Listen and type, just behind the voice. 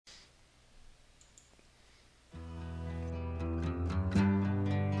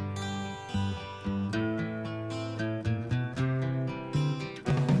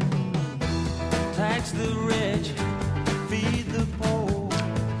tax the rich, feed the poor,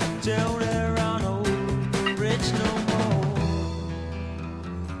 till there are no rich no more.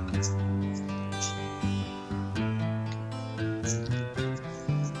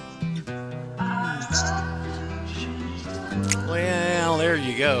 Well, there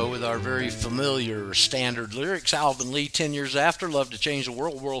you go with our very familiar standard lyrics. Alvin Lee, 10 years after, love to change the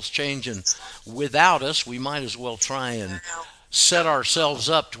world. World's changing without us. We might as well try and set ourselves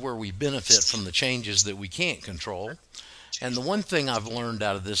up to where we benefit from the changes that we can't control. And the one thing I've learned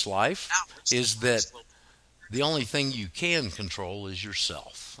out of this life is that the only thing you can control is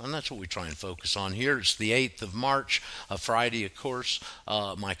yourself. And that's what we try and focus on here. It's the 8th of March, a Friday, of course.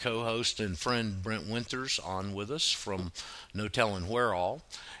 My co-host and friend Brent Winter's on with us from No Telling Where All.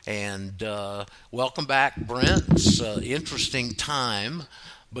 And welcome back, Brent. It's an interesting time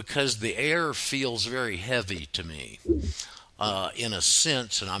because the air feels very heavy to me. In a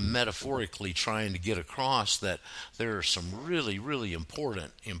sense, and I'm metaphorically trying to get across that there are some really, really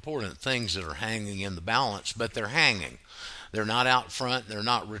important things that are hanging in the balance, but they're hanging. They're not out front. They're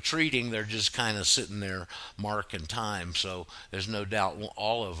not retreating. They're just kind of sitting there marking time. So there's no doubt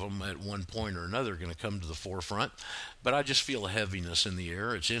all of them at one point or another are going to come to the forefront. But I just feel a heaviness in the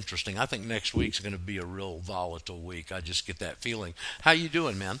air. It's interesting. I think next week's going to be a real volatile week. I just get that feeling. How you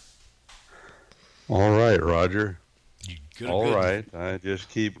doing, man? All right, Roger. Good. All right. I just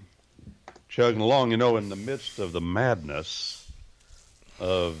keep chugging along. You know, in the midst of the madness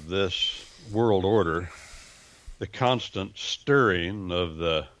of this world order, the constant stirring of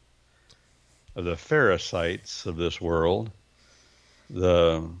the parasites of this world,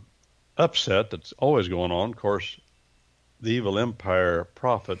 the upset that's always going on. Of course, the evil empire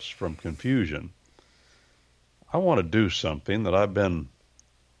profits from confusion. I want to do something that I've been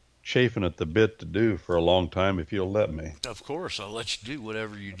chafing at the bit to do for a long time, if you'll let me. Of course, I'll let you do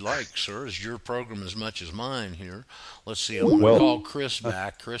whatever you'd like, sir. It's your program as much as mine here. Let's see, I'm going to call Chris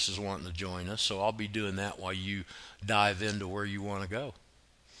back. Chris is wanting to join us, so I'll be doing that while you dive into where you want to go.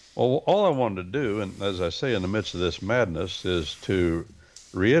 Well, all I wanted to do, and as I say, in the midst of this madness, is to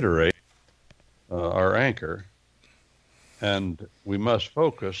reiterate our anchor, and we must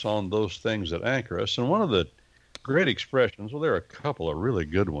focus on those things that anchor us. And one of the great expressions, well, there are a couple of really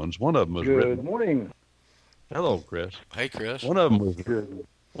good ones. One of them was written. Good morning. Hello, Chris. Hey, Chris. One of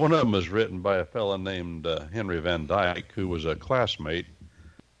them was written by a fellow named Henry Van Dyke, who was a classmate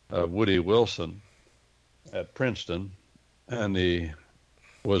of Woody Wilson at Princeton, and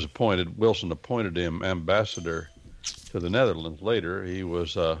Wilson appointed him ambassador to the Netherlands. Later, he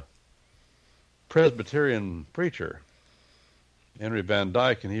was a Presbyterian preacher, Henry Van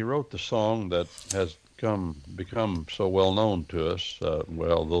Dyke, and he wrote the song that has become so well known to us,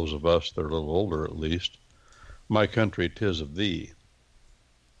 well, those of us that are a little older at least, My Country, 'Tis of Thee.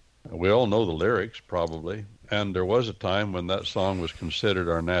 We all know the lyrics, probably, and there was a time when that song was considered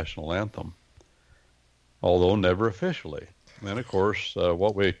our national anthem, although never officially. And, of course,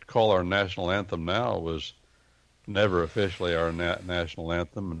 what we call our national anthem now was never officially our national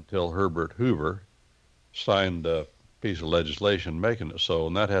anthem until Herbert Hoover signed a piece of legislation making it so,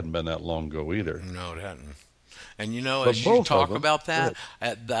 and that hadn't been that long ago either. No, it hadn't. And you know, as you talk about that,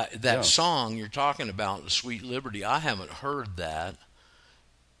 that song you're talking about, Sweet Liberty, I haven't heard that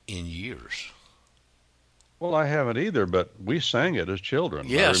in years. Well, I haven't either, but we sang it as children.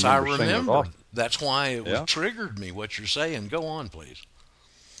 Yes, I remember. That's why it triggered me, what you're saying. Go on, please.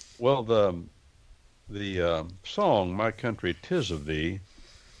 Well, the song, My Country, 'Tis of Thee,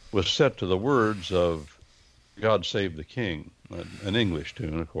 was set to the words of God Save the King, an English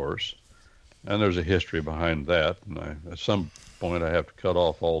tune, of course. And there's a history behind that. And at some point, I have to cut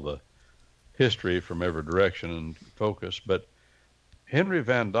off all the history from every direction and focus. But Henry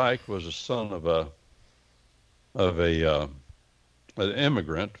Van Dyke was a son of an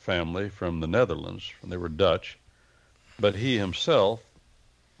immigrant family from the Netherlands. They were Dutch, but he himself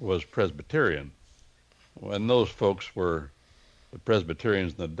was Presbyterian. And those folks were, the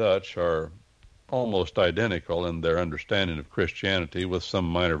Presbyterians and the Dutch are almost identical in their understanding of Christianity, with some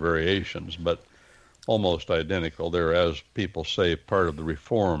minor variations, but almost identical. They're, as people say, part of the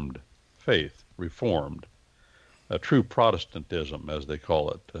Reformed faith, Reformed, a true Protestantism, as they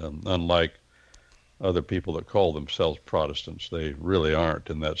call it, unlike other people that call themselves Protestants. They really aren't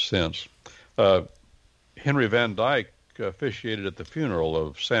in that sense. Henry Van Dyke officiated at the funeral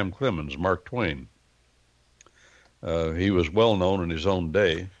of Sam Clemens, Mark Twain. He was well known in his own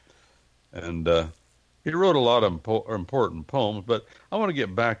day, and he wrote a lot of important poems, but I want to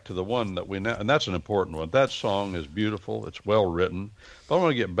get back to the one that we now, and that's an important one. That song is beautiful. It's well written. But I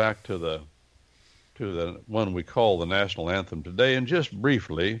want to get back to the one we call the national anthem today, and just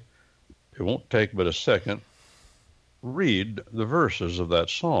briefly, it won't take but a second, read the verses of that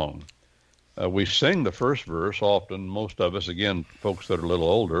song. We sing the first verse often. Most of us, again, folks that are a little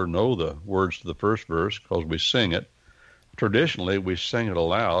older, know the words to the first verse because we sing it. Traditionally, we sing it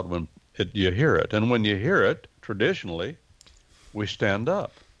aloud when you hear it. And when you hear it, traditionally, we stand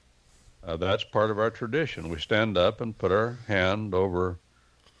up. That's part of our tradition. We stand up and put our hand over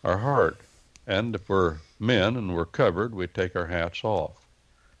our heart. And if we're men and we're covered, we take our hats off.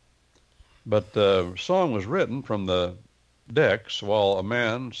 But the song was written from the decks while a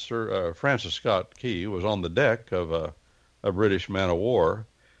man, Sir Francis Scott Key, was on the deck of a British man of war,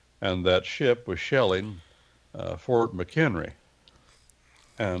 and that ship was shelling Fort McHenry.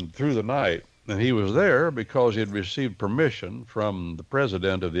 And through the night, and he was there because he had received permission from the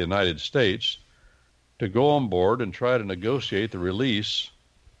President of the United States to go on board and try to negotiate the release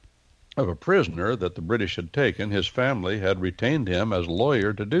of a prisoner that the British had taken. His family had retained him as a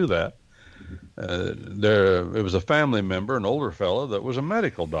lawyer to do that. It was a family member, an older fellow, that was a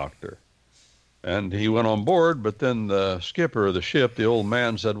medical doctor. And he went on board, but then the skipper of the ship, the old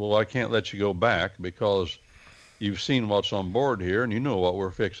man, said, well, I can't let you go back because you've seen what's on board here, and you know what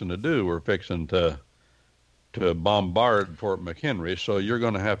we're fixing to do. We're fixing to bombard Fort McHenry, so you're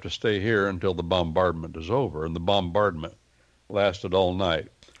going to have to stay here until the bombardment is over. And the bombardment lasted all night.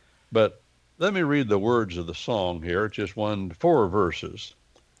 But let me read the words of the song here. It's just 4 verses.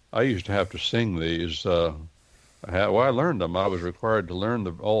 I used to have to sing these. I learned them. I was required to learn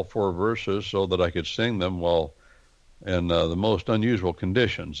all 4 verses so that I could sing them while in the most unusual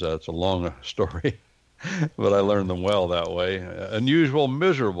conditions. That's a long story, but I learned them well that way. Unusual,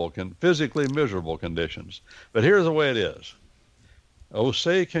 physically miserable conditions. But here's the way it is. Oh,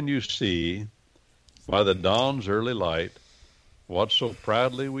 say can you see by the dawn's early light what so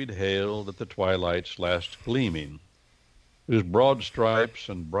proudly we'd hailed at the twilight's last gleaming, whose broad stripes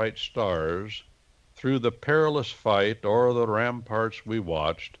and bright stars through the perilous fight o'er the ramparts we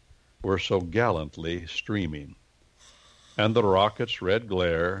watched were so gallantly streaming, and the rocket's red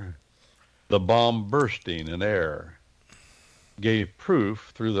glare, the bomb bursting in air, gave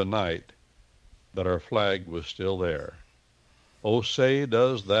proof through the night that our flag was still there. Oh, say,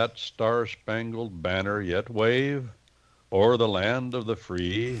 does that star-spangled banner yet wave o'er the land of the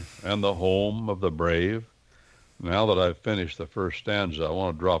free and the home of the brave? Now that I've finished the first stanza, I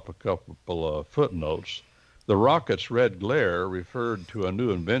want to drop a couple of footnotes. The rocket's red glare referred to a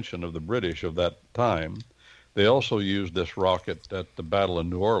new invention of the British of that time. They also used this rocket at the Battle of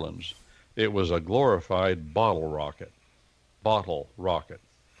New Orleans. It was a glorified bottle rocket,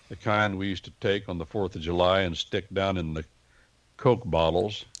 the kind we used to take on the 4th of July and stick down in the Coke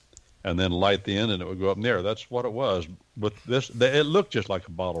bottles and then light the end and it would go up in the air. That's what it was. But it looked just like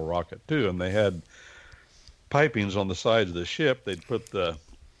a bottle rocket, too, and they had pipings on the sides of the ship. They'd put the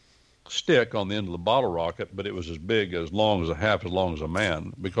stick on the end of the bottle rocket, but it was half as long as a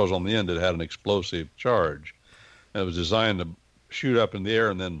man, because on the end it had an explosive charge. And it was designed to shoot up in the air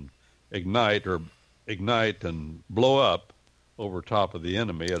and then ignite and blow up over top of the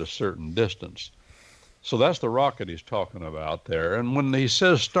enemy at a certain distance. So that's the rocket he's talking about there. And when he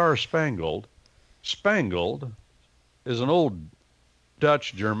says star-spangled, spangled is an old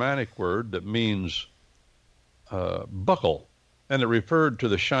Dutch Germanic word that means buckle, and it referred to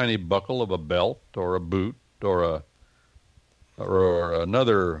the shiny buckle of a belt or a boot or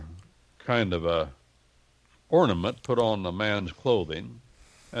another kind of a ornament put on a man's clothing.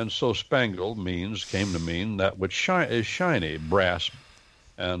 And so spangled came to mean that which is shiny, brass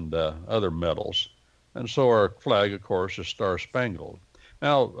and other metals. And so our flag, of course, is star-spangled.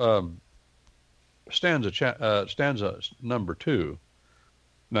 Now, stanza number 2.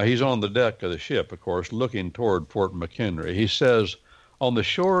 Now, he's on the deck of the ship, of course, looking toward Fort McHenry. He says, on the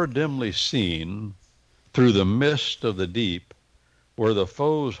shore dimly seen, through the mist of the deep, where the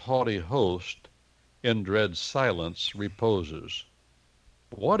foe's haughty host in dread silence reposes,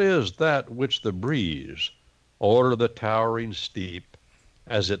 what is that which the breeze o'er the towering steep,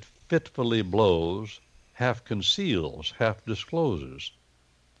 as it fitfully blows, half conceals, half discloses?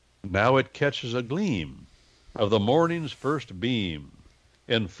 Now it catches a gleam of the morning's first beam,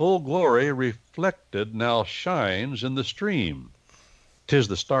 in full glory reflected, now shines in the stream. 'Tis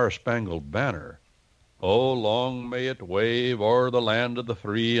the Star-Spangled Banner. Oh, long may it wave o'er the land of the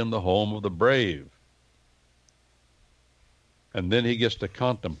free and the home of the brave. And then he gets to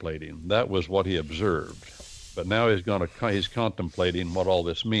contemplating. That was what he observed. But now he's contemplating what all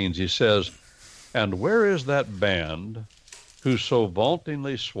this means. He says, and where is that band who so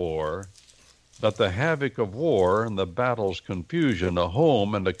vauntingly swore that the havoc of war and the battle's confusion a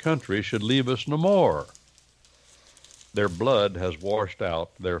home and a country should leave us no more? Their blood has washed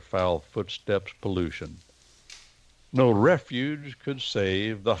out their foul footsteps' pollution. No refuge could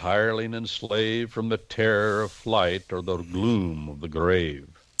save the hireling and slave from the terror of flight or the gloom of the grave.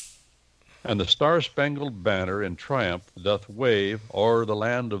 And the star-spangled banner in triumph doth wave o'er the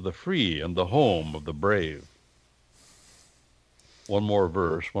land of the free and the home of the brave. One more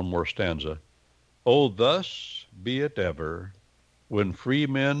verse, one more stanza. Oh, thus be it ever, when free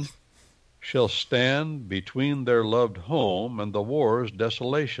men shall stand between their loved home and the war's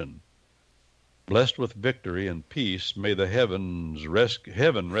desolation. Blessed with victory and peace, may the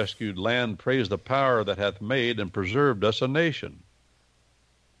heaven-rescued land praise the power that hath made and preserved us a nation.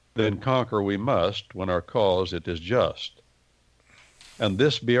 Then conquer we must when our cause it is just. And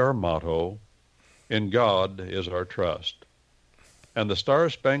this be our motto, in God is our trust. And the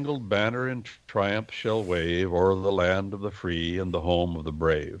star-spangled banner in triumph shall wave o'er the land of the free and the home of the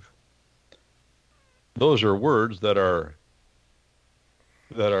brave. Those are words that are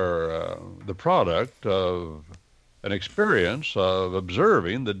the product of an experience of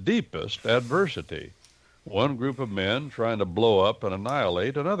observing the deepest adversity. One group of men trying to blow up and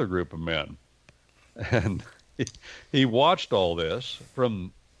annihilate another group of men. And he watched all this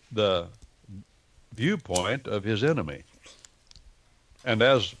from the viewpoint of his enemy. And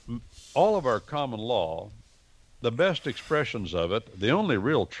as all of our common law, the best expressions of it, the only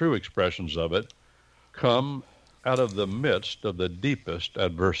real true expressions of it, come out of the midst of the deepest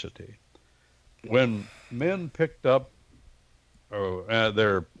adversity. When men picked up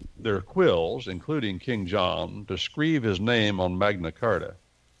their quills, including King John, to scrive his name on Magna Carta,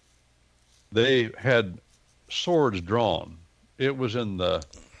 they had swords drawn. It was in the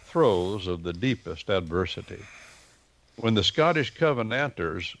throes of the deepest adversity. When the Scottish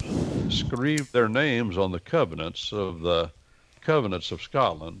Covenanters scribed their names on the covenants of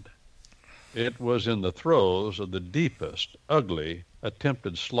Scotland, it was in the throes of the deepest, ugly,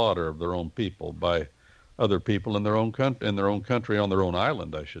 attempted slaughter of their own people by other people in their own country, on their own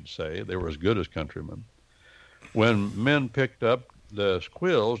island, I should say. They were as good as countrymen. When men picked up the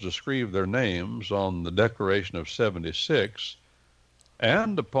quills to scrive their names on the Declaration of 76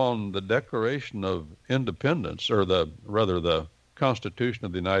 and upon the Declaration of Independence, or the Constitution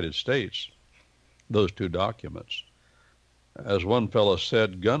of the United States, those two documents, as one fellow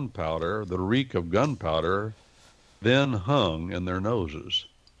said, gunpowder, the reek of gunpowder, then hung in their noses.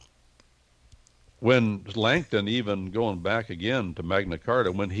 When Langton, even going back again to Magna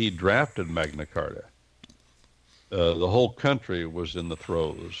Carta, when he drafted Magna Carta, the whole country was in the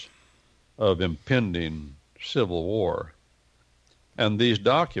throes of impending civil war. And these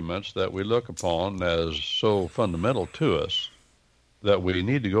documents that we look upon as so fundamental to us that we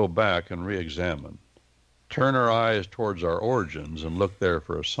need to go back and re-examine, turn our eyes towards our origins and look there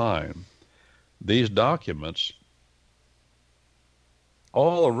for a sign. These documents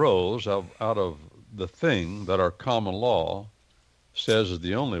all arose out of the thing that our common law says is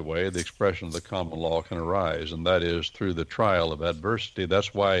the only way the expression of the common law can arise, and that is through the trial of adversity.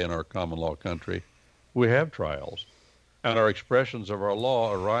 That's why in our common law country we have trials. And our expressions of our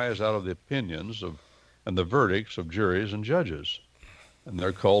law arise out of the opinions and the verdicts of juries and judges. And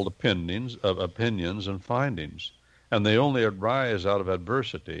they're called opinions and findings. And they only arise out of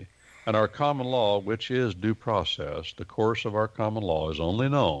adversity. And our common law, which is due process, the course of our common law is only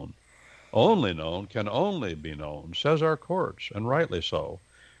known, can only be known, says our courts, and rightly so,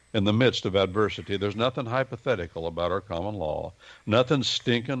 in the midst of adversity. There's nothing hypothetical about our common law, nothing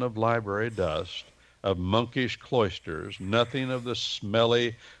stinking of library dust, of monkish cloisters, nothing of the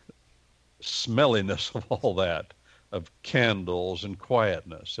smelliness of all that, of candles and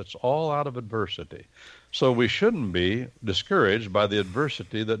quietness. It's all out of adversity. So we shouldn't be discouraged by the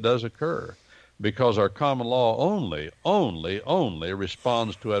adversity that does occur, because our common law only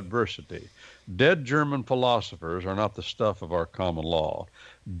responds to adversity. Dead German philosophers are not the stuff of our common law.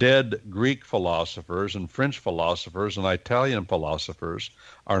 Dead Greek philosophers and French philosophers and Italian philosophers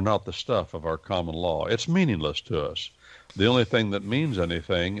are not the stuff of our common law. It's meaningless to us. The only thing that means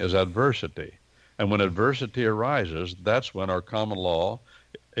anything is adversity. And when adversity arises, that's when our common law,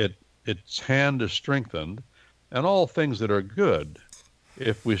 its hand is strengthened, and all things that are good,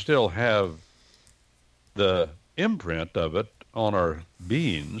 if we still have the imprint of it on our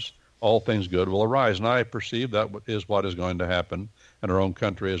beings, all things good will arise. And I perceive that is what is going to happen in our own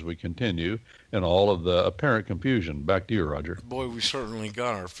country as we continue in all of the apparent confusion. Back to you, Roger. Boy, we certainly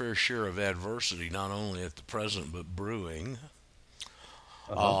got our fair share of adversity, not only at the present, but brewing.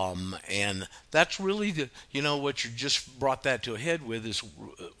 And that's really what you just brought that to a head with is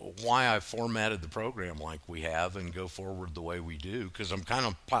why I formatted the program like we have and go forward the way we do, because I'm kind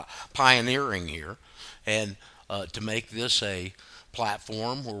of pioneering here, and to make this a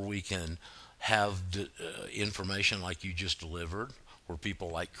platform where we can have information like you just delivered, where people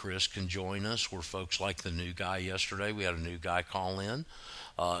like Chris can join us, where folks like the new guy yesterday, we had a new guy call in,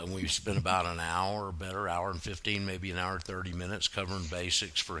 and we spent about an hour or better, hour and 15, maybe an hour and 30 minutes covering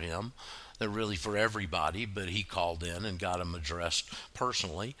basics for him. They're really for everybody, but he called in and got them addressed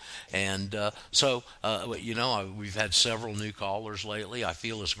personally. And we've had several new callers lately. I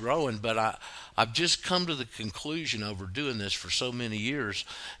feel it's growing, but I've just come to the conclusion over doing this for so many years,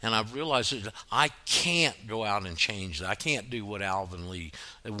 and I've realized that I can't go out and change that. I can't do what Alvin Lee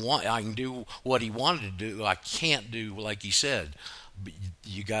want. I can do what he wanted to do. I can't do, like he said,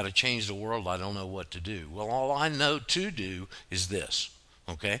 you got to change the world. I don't know what to do. Well, all I know to do is this.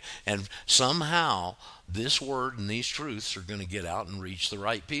 Okay, and somehow this word and these truths are going to get out and reach the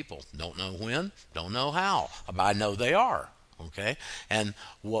right people. Don't know when, don't know how, but I know they are. Okay, and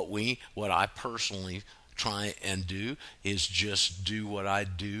what I personally try and do is just do what I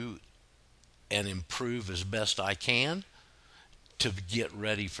do and improve as best I can to get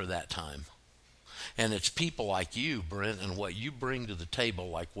ready for that time. And it's people like you, Brent, and what you bring to the table,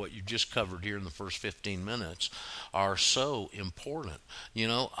 like what you just covered here in the first 15 minutes, are so important.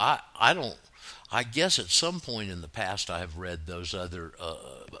 I guess at some point in the past I have read those other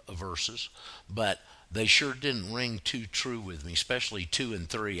verses, but they sure didn't ring too true with me, especially 2 and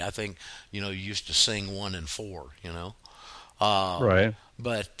 3. I think, you used to sing 1 and 4, Right.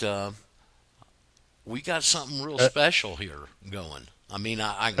 But we got something real special here going. I mean,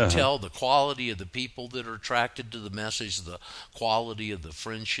 I can tell the quality of the people that are attracted to the message, the quality of the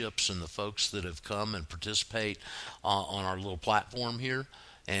friendships and the folks that have come and participate on our little platform here.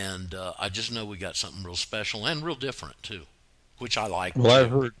 And I just know we got something real special and real different too, which I like.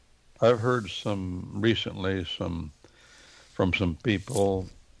 Well, I've heard recently from some people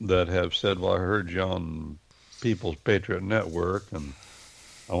that have said, well, I heard you on People's Patriot Network, and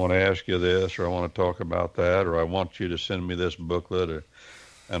I want to ask you this, or I want to talk about that, or I want you to send me this booklet,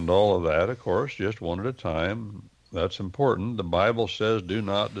 and all of that, of course, just one at a time. That's important. The Bible says, do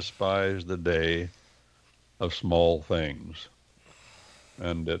not despise the day of small things.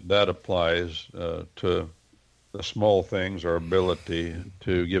 And that applies to the small things, our ability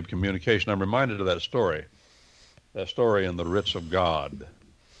to give communication. I'm reminded of that story in the Writs of God.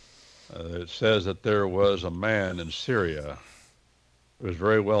 It says that there was a man in Syria. He was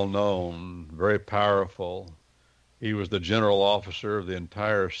very well known, very powerful. He was the general officer of the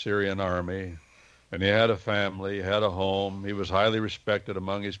entire Syrian army, and he had a family, he had a home. He was highly respected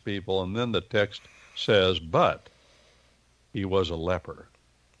among his people. And then the text says, but he was a leper.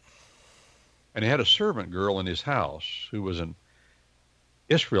 And he had a servant girl in his house who was an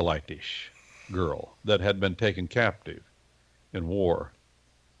Israelitish girl that had been taken captive in war.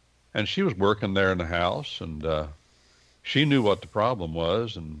 And she was working there in the house, and she knew what the problem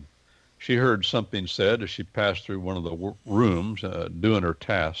was, and she heard something said as she passed through one of the rooms doing her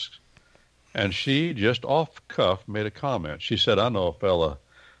tasks, and she just off cuff made a comment. She said, I know a fella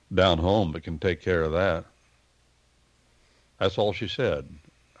down home that can take care of that. That's all she said,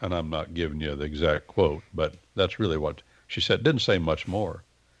 and I'm not giving you the exact quote, but that's really what she said. Didn't say much more.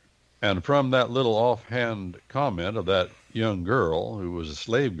 And from that little offhand comment of that young girl who was a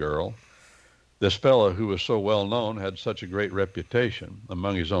slave girl, this fellow who was so well known had such a great reputation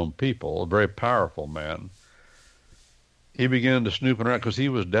among his own people, a very powerful man. He began to snoop around because he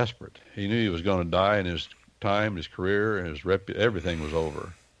was desperate. He knew he was going to die, and his time, his career, and everything was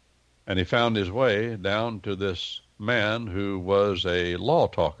over. And he found his way down to this man who was a law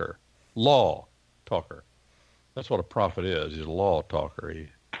talker. That's what a prophet is. He's a law talker. He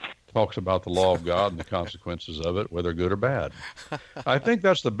talks about the law of God and the consequences of it, whether good or bad. I think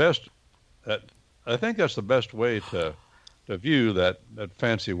that's the best. I think that's the best way to view that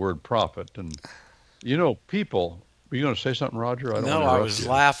fancy word prophet. And people. Were you going to say something, Roger? I was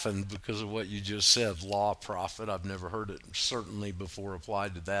laughing because of what you just said. Law prophet. I've never heard it certainly before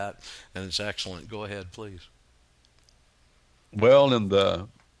applied to that, and it's excellent. Go ahead, please. Well, in the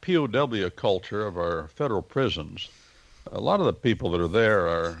POW culture of our federal prisons, a lot of the people that are there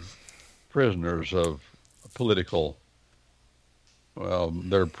are prisoners of political. Well,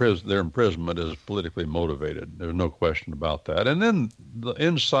 their imprisonment is politically motivated. There's no question about that. And then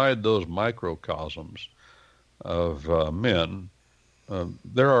inside those microcosms of men,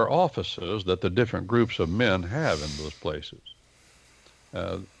 there are offices that the different groups of men have in those places.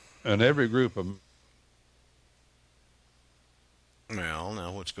 And every group of Well,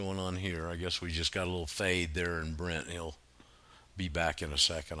 now what's going on here? I guess we just got a little fade there, and Brent, he'll be back in a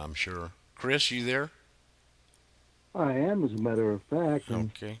second, I'm sure. Chris, you there? I am, as a matter of fact, and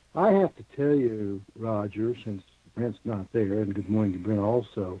Okay. I have to tell you, Roger, since Brent's not there, and good morning to Brent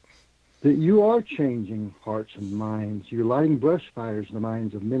also, that you are changing hearts and minds. You're lighting brush fires in the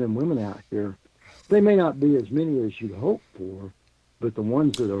minds of men and women out here. They may not be as many as you'd hope for, but the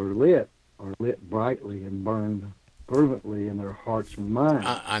ones that are lit brightly and burn fervently in their hearts and minds.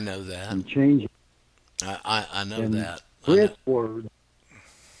 I know that. And changing. I know And that. Brent's Go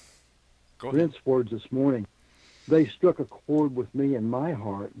ahead. Brent's words this morning, they struck a chord with me in my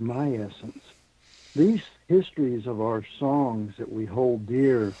heart, my essence. These histories of our songs that we hold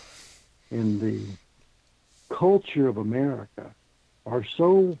dear in the culture of America are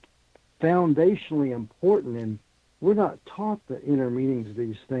so foundationally important, and we're not taught the inner meanings of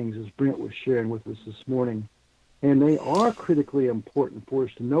these things, as Brent was sharing with us this morning. And they are critically important for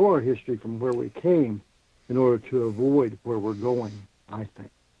us to know our history from where we came in order to avoid where we're going, I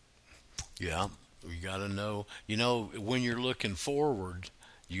think. Yeah, you got to know. You know, when you're looking forward,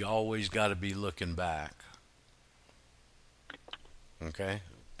 you always got to be looking back. Okay?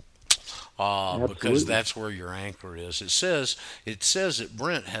 Because Absolutely. that's where your anchor is. It says that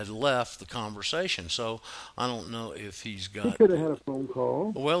Brent had left the conversation, so I don't know if he's He got. could have had a phone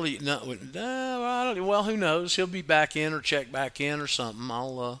call. Well, well, who knows? He'll be back in or check back in or something.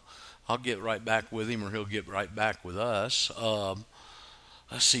 I'll get right back with him, or he'll get right back with us.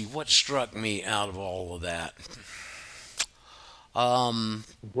 Let's see what struck me out of all of that.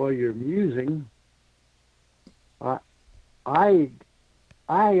 While you're musing,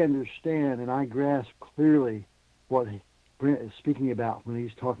 I understand and I grasp clearly what Brent is speaking about when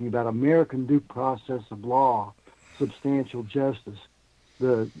he's talking about American due process of law, substantial justice,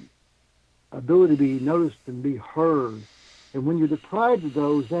 the ability to be noticed and be heard. And when you're deprived of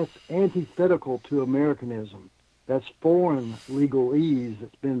those, that's antithetical to Americanism. That's foreign legalese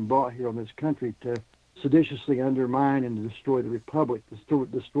that's been brought here on this country to seditiously undermine and destroy the republic,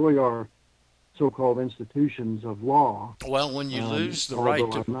 destroy our so-called institutions of law. Well, when you lose the right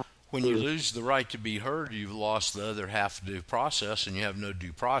although I'm to not when you sure. lose the right to be heard, you've lost the other half of due process, and you have no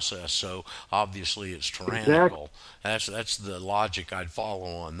due process. So obviously, it's tyrannical. That's the logic I'd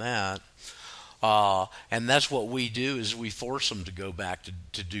follow on that. And that's what we do is we force them to go back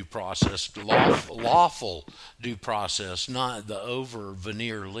to due process, lawful due process, not the over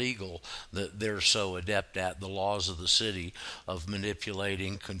veneer legal that they're so adept at, the laws of the city of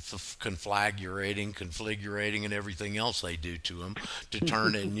manipulating, configurating, and everything else they do to them to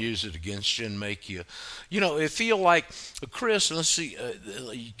turn it and use it against you and make you, it feel like, Chris, let's see,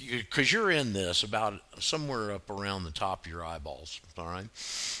 because you're in this about somewhere up around the top of your eyeballs, all right?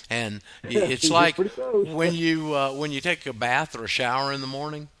 And it's like when you take a bath or a shower in the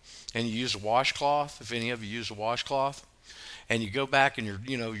morning and you use a washcloth, if any of you use a washcloth, and you go back and you're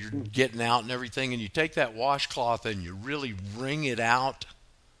getting out and everything, and you take that washcloth and you really wring it out.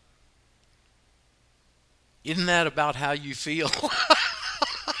 Isn't that about how you feel?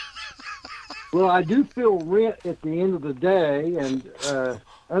 Well, I do feel rent at the end of the day, and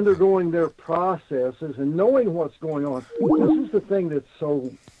undergoing their processes and knowing what's going on. This is the thing that's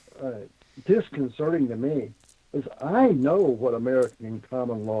so disconcerting to me, is I know what American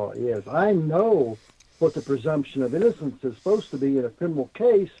common law is. I know what the presumption of innocence is supposed to be in a criminal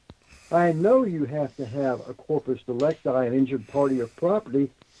case. I know you have to have a corpus delicti, an injured party or property,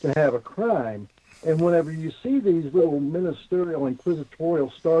 to have a crime. And whenever you see these little ministerial,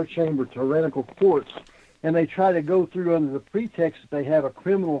 inquisitorial, star chamber, tyrannical courts, and they try to go through under the pretext that they have a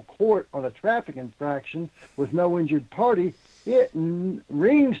criminal court on a traffic infraction with no injured party, it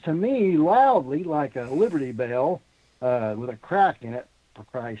rings to me loudly like a Liberty Bell with a crack in it, for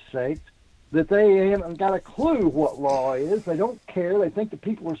Christ's sake, that they haven't got a clue what law is. They don't care. They think the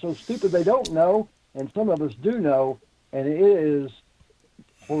people are so stupid they don't know, and some of us do know, and it is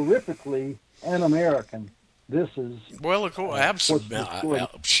horrifically un-American. This is Well, of course, absolutely.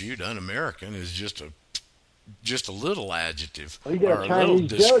 shoot, un-American is just a little adjutive Well, you got or a a little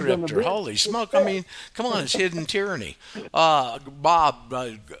Chinese judge on the descriptor. bench. Holy smoke! I mean, come on, it's hidden tyranny. Bob's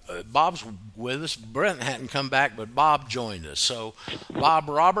with us. Brent hadn't come back, but Bob joined us. So, Bob,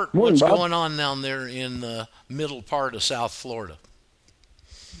 Robert, Morning, what's Bob. going on down there in the middle part of South Florida?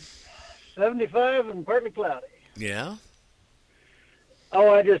 75 and partly cloudy. Yeah.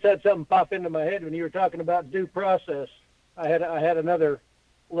 Oh, I just had something pop into my head when you were talking about due process. I had another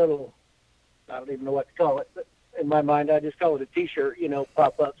little, I don't even know what to call it, but in my mind I just call it a T-shirt,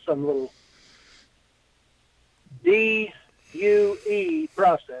 pop up, some little D-U-E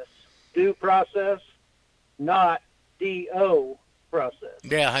process. Due process, not D-O process.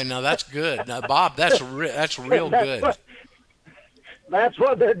 Yeah, I know that's good. Now, Bob, that's real good. That's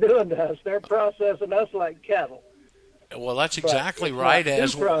what they're doing to us. They're processing us like cattle. Well, that's But exactly it's right. not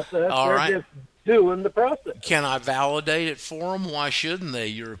As due process. all They're right, just doing the process. can I validate it for them? Why shouldn't they?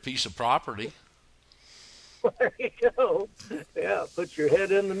 You're a piece of property. There you go. Yeah, put your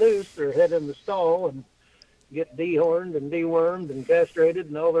head in the noose or head in the stall and get dehorned and dewormed and castrated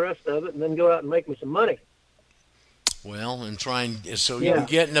and all the rest of it, and then go out and make me some money. Well, and so you can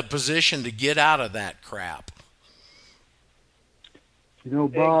get in a position to get out of that crap. You know,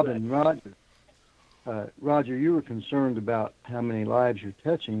 Bob and Roger, you were concerned about how many lives you're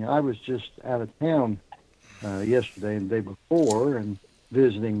touching. I was just out of town yesterday and the day before and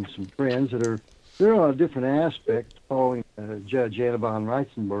visiting some friends they're on a different aspect following Judge Anna von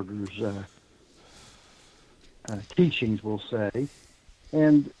Reitzenberger's teachings, we'll say.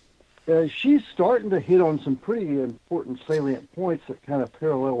 And she's starting to hit on some pretty important salient points that kind of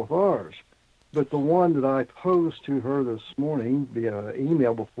parallel with ours. But the one that I posed to her this morning via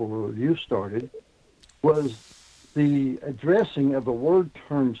email before you started was the addressing of the word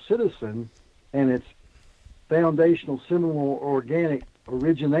term citizen and its foundational, seminal, organic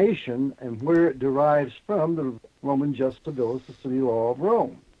origination and where it derives from the Roman Jus Civilis, the city law of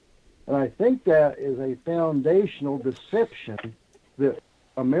Rome. And I think that is a foundational deception that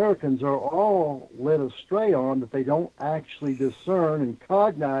Americans are all led astray on, that they don't actually discern and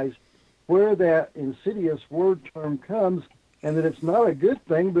cognize where that insidious word term comes, and that it's not a good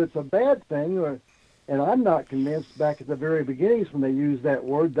thing, but it's a bad thing. And I'm not convinced back at the very beginnings when they used that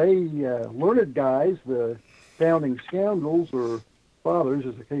word, they learned guys, the founding scoundrels or fathers,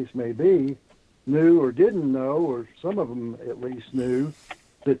 as the case may be, knew or didn't know, or some of them at least knew,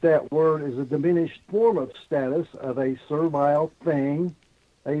 that word is a diminished form of status of a servile thing,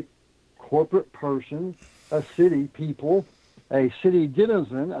 a corporate person, a city people, a city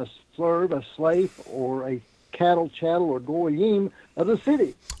denizen, a serf, a slave, or a cattle, chattel, or goyim of the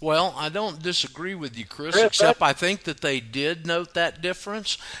city. Well, I don't disagree with you, Chris, except I think that they did note that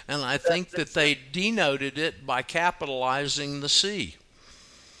difference, and I think that they denoted it by capitalizing the C.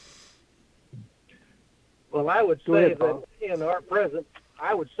 Well, I would say that in our present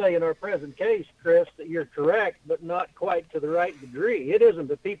case, Chris, that you're correct, but not quite to the right degree. It isn't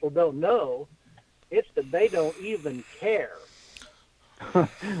that people don't know; it's that they don't even care.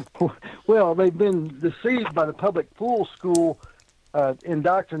 Well, they've been deceived by the public fool school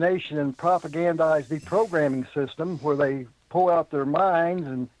indoctrination and propagandized deprogramming system, where they pull out their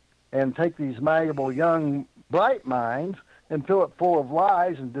minds and take these malleable, young, bright minds and fill it full of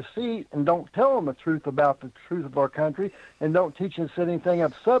lies and deceit, and don't tell them the truth about the truth of our country, and don't teach us anything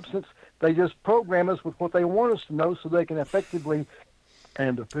of substance. They just program us with what they want us to know so they can effectively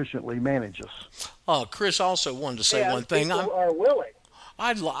and efficiently manage us. Chris also wanted to say one thing. People are willing.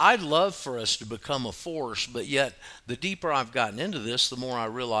 I'd love for us to become a force, but yet the deeper I've gotten into this, the more I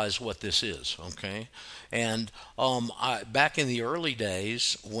realize what this is, okay? And back in the early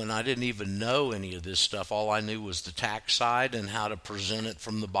days, when I didn't even know any of this stuff, all I knew was the tax side and how to present it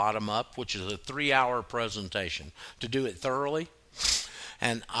from the bottom up, which is a 3-hour presentation. To do it thoroughly,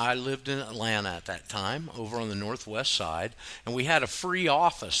 And I lived in Atlanta at that time, over on the northwest side, and we had a free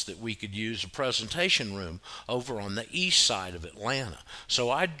office that we could use, a presentation room, over on the east side of Atlanta. So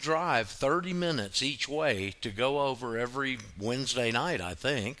I'd drive 30 minutes each way to go over every Wednesday night, I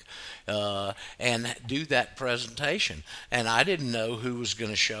think, and do that presentation. And I didn't know who was going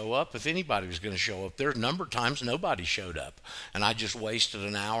to show up, if anybody was going to show up. There were a number of times nobody showed up, and I just wasted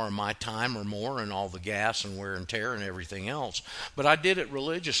an hour of my time or more and all the gas and wear and tear and everything else. But I did it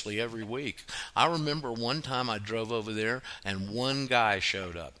religiously every week. I remember one time I drove over there and one guy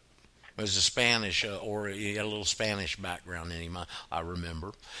showed up. It was a Spanish, or he had a little Spanish background in him, I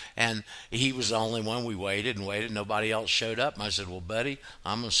remember. And he was the only one. We waited and waited. Nobody else showed up. And I said, well, buddy,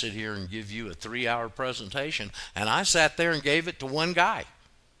 I'm going to sit here and give you a 3-hour presentation. And I sat there and gave it to one guy.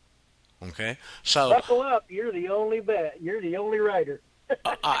 Okay? So buckle up. You're the only writer.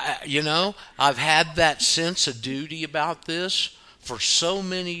 I've had that sense of duty about this for so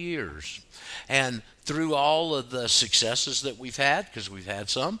many years. And through all of the successes that we've had, because we've had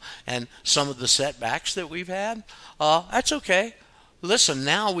some, and some of the setbacks that we've had, that's okay. Listen,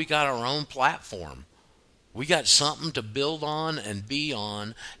 now we got our own platform. We got something to build on and be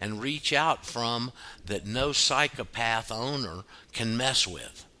on and reach out from that no psychopath owner can mess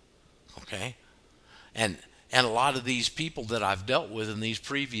with. Okay? And a lot of these people that I've dealt with in these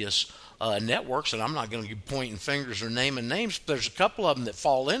previous networks, and I'm not going to be pointing fingers or naming names, but there's a couple of them that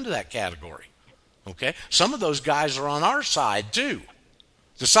fall into that category. Okay? Some of those guys are on our side, too.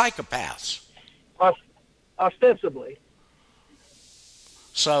 The psychopaths. Ostensibly.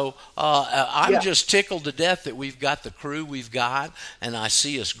 So I'm just tickled to death that we've got the crew we've got, and I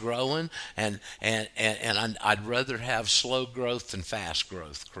see us growing. And I'd rather have slow growth than fast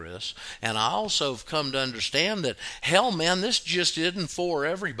growth, Chris. And I also have come to understand that, hell, man, this just isn't for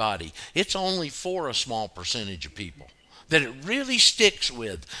everybody. It's only for a small percentage of people that it really sticks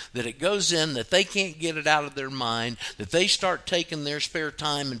with, that it goes in, that they can't get it out of their mind, that they start taking their spare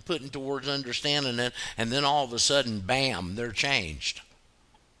time and putting towards understanding it, and then all of a sudden, bam, they're changed.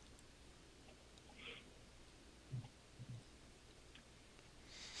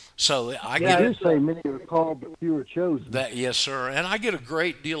 So I do say many are called, but few are chosen. that, yes, sir. And I get a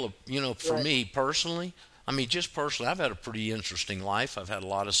great deal of, for Right. me personally, just personally, I've had a pretty interesting life. I've had a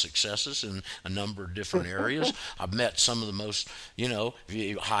lot of successes in a number of different areas. I've met some of the most,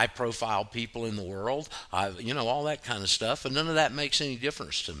 high-profile people in the world. All that kind of stuff. And none of that makes any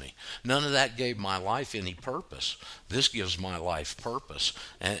difference to me. None of that gave my life any purpose. This gives my life purpose.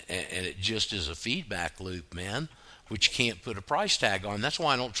 And it just is a feedback loop, man, which you can't put a price tag on. That's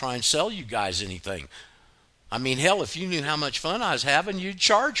why I don't try and sell you guys anything. Hell, if you knew how much fun I was having, you'd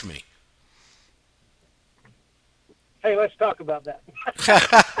charge me. Hey, let's talk about that.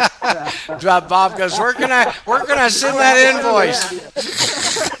 Bob goes, where can I send that invoice?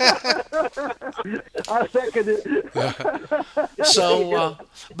 I second it. So,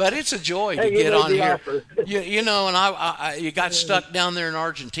 but it's a joy to Hey, you get made on the here. offer. And you got stuck down there in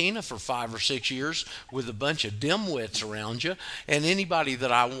Argentina for 5 or 6 years with a bunch of dimwits around you, and anybody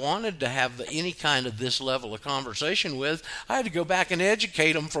that I wanted to have any kind of this level of conversation with, I had to go back and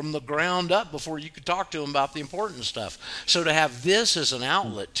educate them from the ground up before you could talk to them about the important stuff. So to have this as an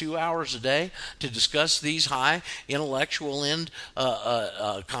outlet, 2 hours a day, to discuss these high intellectual end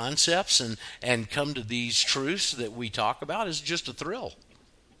concepts and come to these truths that we talk about is just a thrill.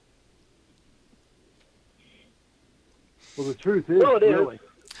 Well, the truth is, Well, it is. really,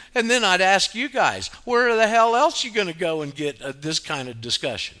 And then I'd ask you guys, where the hell else you going to go and get this kind of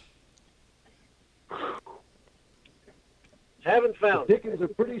discussion? Haven't found the it. pickings are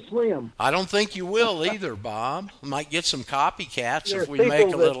pretty slim. I don't think you will either, Bob. Might get some copycats There's if we make a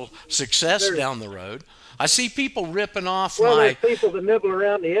people that- little success there's- down the road. I see people ripping off Well, my... there's people that nibble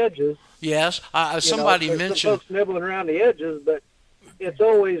around the edges. Yes, There's somebody some mentioned... folks nibbling around the edges, but it's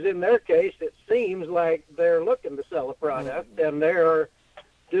always, in their case, it seems like they're looking to sell a product, and they're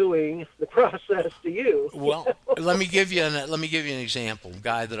doing the process to you. Well, let me give you an example. A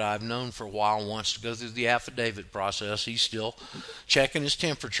guy that I've known for a while wants to go through the affidavit process. He's still checking his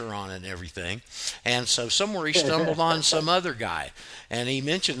temperature on it and everything. And so somewhere he stumbled on some other guy, and he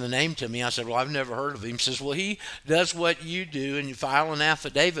mentioned the name to me. I said, well, I've never heard of him. He says, well, he does what you do, and you file an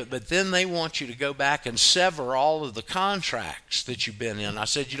affidavit, but then they want you to go back and sever all of the contracts that you've been in. I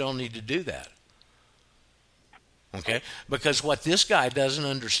said, you don't need to do that. Okay, because what this guy doesn't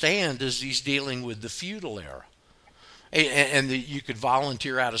understand is he's dealing with the feudal era. And you could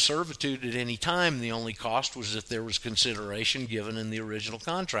volunteer out of servitude at any time. The only cost was if there was consideration given in the original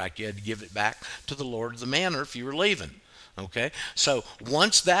contract. You had to give it back to the lord of the manor if you were leaving. Okay, so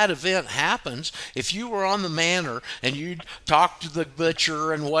once that event happens, if you were on the manor and you talked to the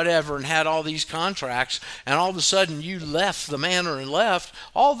butcher and whatever and had all these contracts, and all of a sudden you left the manor and left,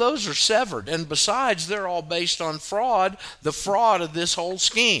 all those are severed. And besides, they're all based on fraud, the fraud of this whole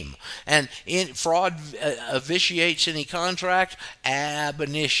scheme. And fraud vitiates any contract ab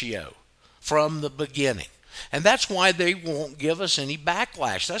initio, from the beginning. And that's why they won't give us any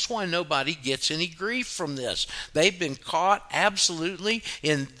backlash. That's why nobody gets any grief from this. They've been caught absolutely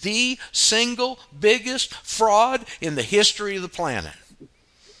in the single biggest fraud in the history of the planet.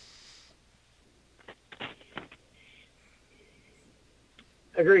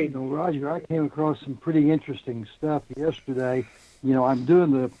 Agreed. Roger, I came across some pretty interesting stuff yesterday. I'm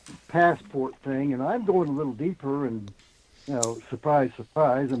doing the passport thing, and I'm going a little deeper and surprise,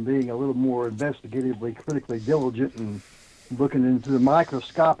 surprise, I'm being a little more investigatively, critically diligent and looking into the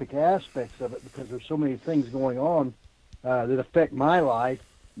microscopic aspects of it, because there's so many things going on that affect my life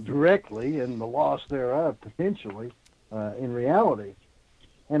directly and the loss thereof potentially in reality.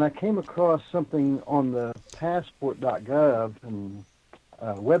 And I came across something on the passport.gov and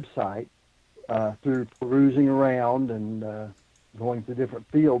website through perusing around and going to different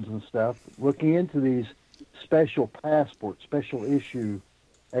fields and stuff, looking into these special passport, special issue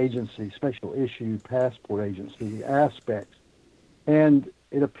passport agency aspects. And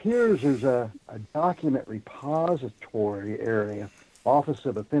it appears there's a document repository area, Office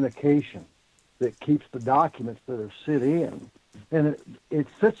of Authentication, that keeps the documents that are sit in. And it's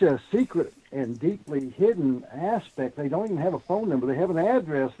such a secret and deeply hidden aspect. They don't even have a phone number. They have an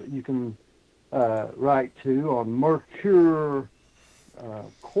address that you can write to on Mercure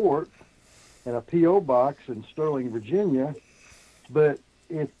court and a P.O. box in Sterling, Virginia, but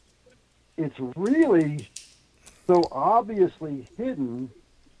it's really so obviously hidden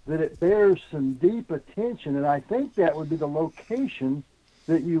that it bears some deep attention, and I think that would be the location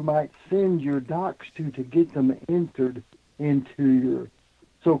that you might send your docs to get them entered into your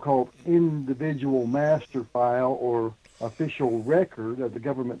so-called individual master file or official record of the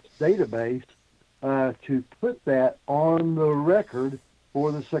government's database, to put that on the record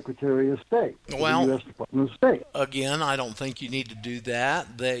for the Secretary of State, well, the U.S. Department of State. Again, I don't think you need to do that.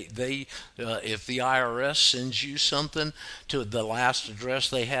 If the IRS sends you something to the last address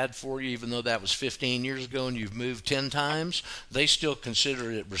they had for you, even though that was 15 years ago and you've moved 10 times, they still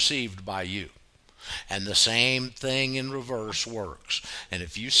consider it received by you. And the same thing in reverse works. And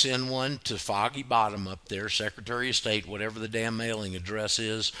if you send one to Foggy Bottom up there, Secretary of State, whatever the damn mailing address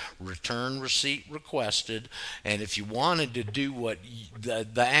is, return receipt requested. And if you wanted to do what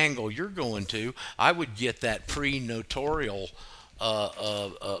the angle you're going to, I would get that pre-notarial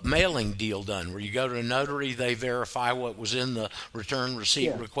mailing deal done, where you go to a notary, they verify what was in the return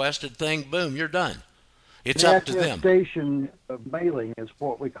receipt requested thing, boom, you're done. It's up to them. Attestation of mailing is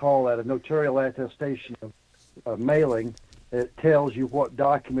what we call that, a notarial attestation of mailing. It tells you what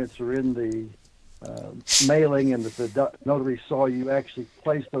documents are in the mailing, and that the notary saw you actually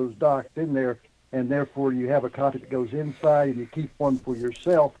place those docs in there, and therefore you have a copy that goes inside, and you keep one for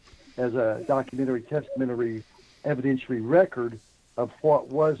yourself as a documentary, testamentary, evidentiary record of what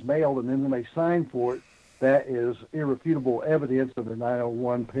was mailed, and then when they sign for it, that is irrefutable evidence under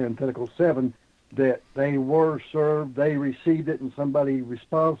 901 parenthetical 7 that they were served, they received it, and somebody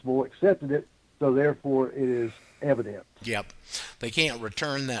responsible accepted it, so therefore it is evidence. Yep. They can't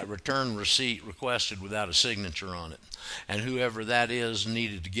return that return receipt requested without a signature on it. And whoever that is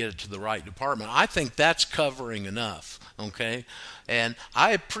needed to get it to the right department. I think that's covering enough, okay? And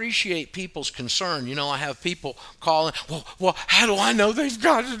I appreciate people's concern. You know, I have people calling, well, how do I know they've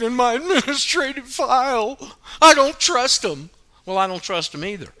got it in my administrative file? I don't trust them. Well, I don't trust them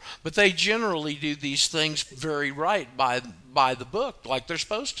either. But they generally do these things very right by the book, like they're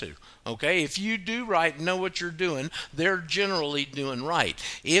supposed to. Okay? If you do right and know what you're doing, they're generally doing right.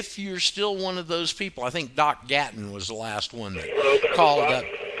 If you're still one of those people, I think Doc Gatton was the last one that called up.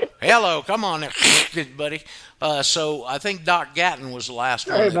 Hello, come on there, buddy. So I think Doc Gatton was the last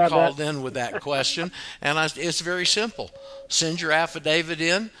one that called in with that question. And it's very simple. Send your affidavit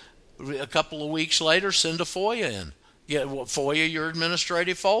in. A couple of weeks later, send a FOIA in. Get FOIA your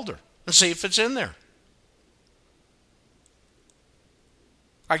administrative folder and see if it's in there.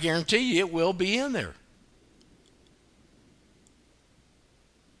 I guarantee you it will be in there.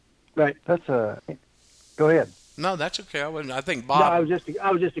 Right. Go ahead. No, that's okay. I think Bob. No, I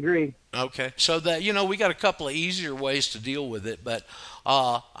was just agreeing. Okay, so that we got a couple of easier ways to deal with it, but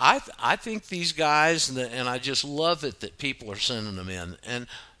I think these guys, and I just love it that people are sending them in, and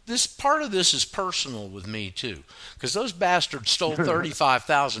this part of this is personal with me too, because those bastards stole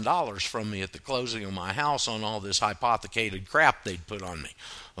 $35,000 from me at the closing of my house on all this hypothecated crap they'd put on me.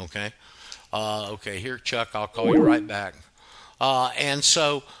 Okay, okay, here, Chuck, I'll call you right back. And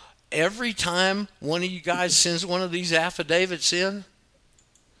so every time one of you guys sends one of these affidavits in,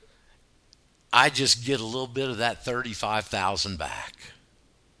 I just get a little bit of that $35,000 back.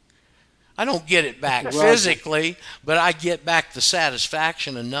 I don't get it back physically, but I get back the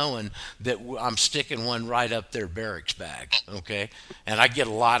satisfaction of knowing that I'm sticking one right up their barracks bag, okay? And I get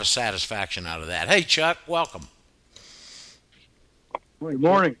a lot of satisfaction out of that. Hey, Chuck, welcome. Good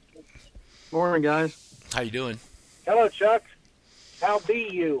morning. Morning, guys. How you doing? Hello, Chuck. How be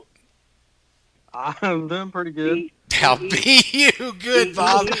you? I'm doing pretty good. How be you? Good,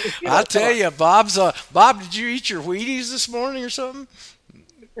 Bob. I'll tell you, Bob, did you eat your Wheaties this morning or something?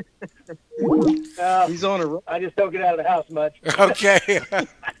 He's on a. I just don't get out of the house much. Okay.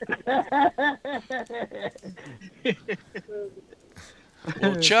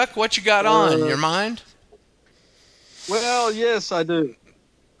 Well, Chuck, what you got on your mind? Well, yes, I do.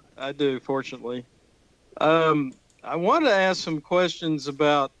 Fortunately, I wanted to ask some questions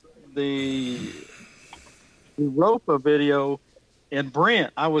about the Europa video. And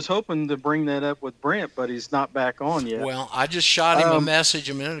Brent, I was hoping to bring that up with Brent, but he's not back on yet. Well, I just shot him a message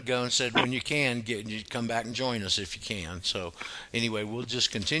a minute ago and said, when you can, you come back and join us if you can. So anyway, we'll just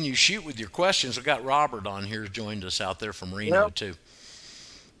continue. Shoot with your questions. We've got Robert on here, joined us out there from Reno, too.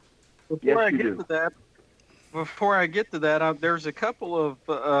 Before I get to that, there's a couple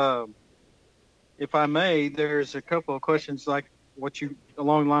of, if I may, there's a couple of questions like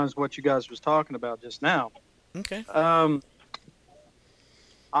along the lines of what you guys was talking about just now. Okay.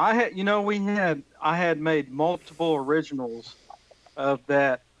 I had made multiple originals of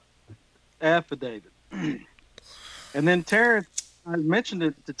that affidavit. And then Terrence, I mentioned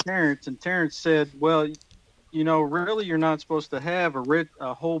it to Terrence, and Terrence said, well, really you're not supposed to have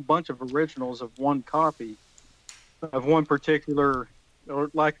a whole bunch of originals of one copy of one particular, or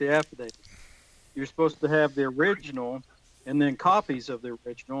like the affidavit. You're supposed to have the original and then copies of the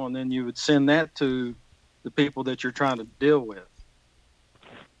original, and then you would send that to the people that you're trying to deal with.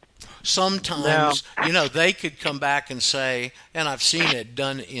 Sometimes, they could come back and say, and I've seen it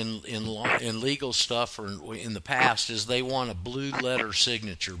done in legal stuff or in the past, is they want a blue letter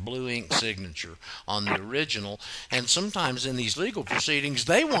signature, blue ink signature on the original, and sometimes in these legal proceedings,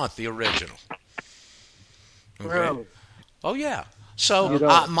 they want the original. Okay? Really? Oh, yeah.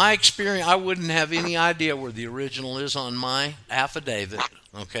 So my experience, I wouldn't have any idea where the original is on my affidavit,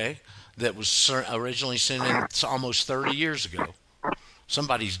 okay, that was originally sent in almost 30 years ago.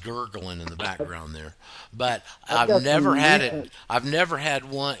 Somebody's gurgling in the background there, but I've never had it. I've never had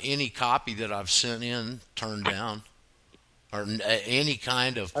any copy that I've sent in turned down, or any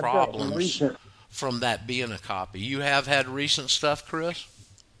kind of problems from that being a copy. You have had recent stuff, Chris?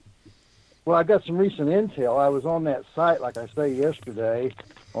 Well, I got some recent intel. I was on that site, like I say, yesterday,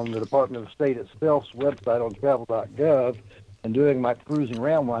 on the Department of State itself's website on travel.gov, and doing my cruising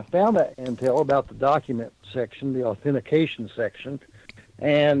around. When I found that intel about the document section, the authentication section,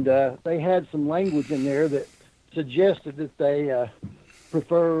 and they had some language in there that suggested that they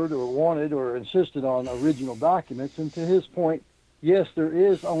preferred or wanted or insisted on original documents. And to his point, yes, there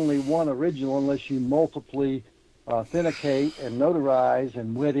is only one original unless you multiply authenticate and notarize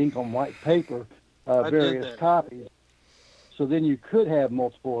and wet ink on white paper various copies. So then you could have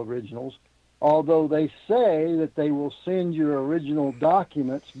multiple originals, although they say that they will send your original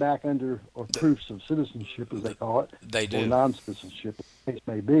documents back under, or proofs of citizenship, as they call it, they do, or non-citizenship, as the case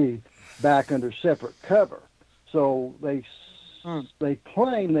may be, back under separate cover. So they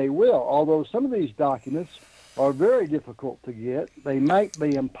claim they will, although some of these documents are very difficult to get. They might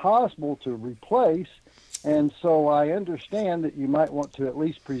be impossible to replace, and so I understand that you might want to at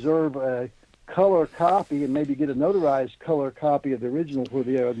least preserve a color copy and maybe get a notarized color copy of the original where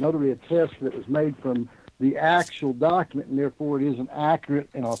the notary attests that it was made from the actual document, and therefore it is an accurate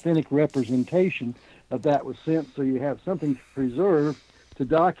and authentic representation of that was sent, so you have something to preserve to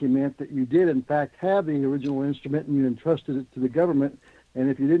document that you did in fact have the original instrument and you entrusted it to the government, and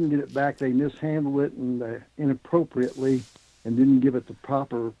if you didn't get it back, they mishandled it and inappropriately and didn't give it the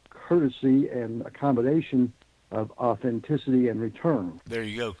proper courtesy and accommodation of authenticity and return. There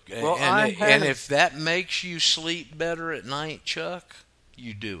you go. Well, and if that makes you sleep better at night, Chuck,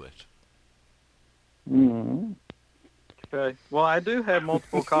 you do it. Mm-hmm. Okay. Well, I do have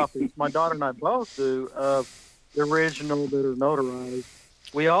multiple copies. My daughter and I both do of the original that are notarized.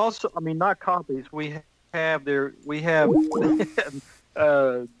 We also, not copies. We have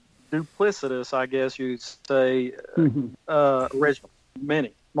duplicitous, I guess you'd say, original,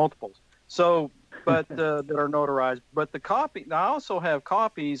 multiples. So, but that are notarized. But the copy, I also have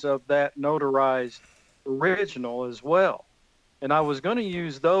copies of that notarized original as well. And I was going to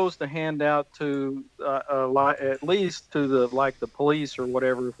use those to hand out to at least to the police or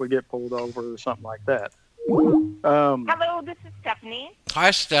whatever if we get pulled over or something like that. Hello, this is Stephanie.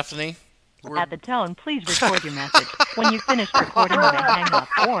 Hi, Stephanie. At the tone, please record your message. When you've finished recording, you may hang up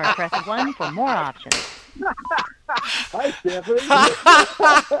or press 1 for more options. Hi, Stephanie.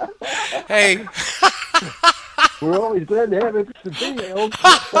 Hey. We're always glad to have interesting emails.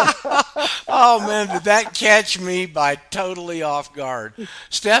 Oh, man, did that catch me by totally off guard.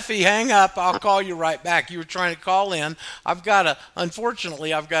 Steffi, hang up. I'll call you right back. You were trying to call in.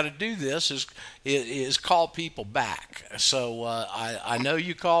 Unfortunately, I've got to do this, is call people back. So I know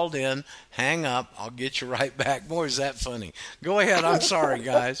you called in. Hang up. I'll get you right back. Boy, is that funny. Go ahead. I'm sorry,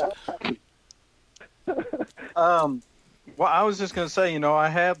 guys. Well, I was just going to say, I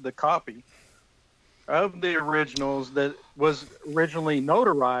have the copy of the originals that was originally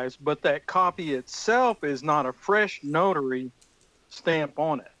notarized, but that copy itself is not a fresh notary stamp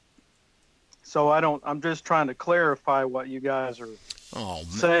on it. So I'm just trying to clarify what you guys are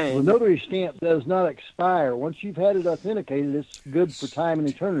saying. The notary stamp does not expire. Once you've had it authenticated, it's good for time and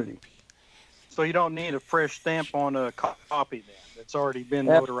eternity. So you don't need a fresh stamp on a copy then. It's already been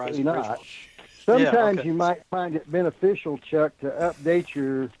notarized. Absolutely not. Sometimes you might find it beneficial, Chuck, to update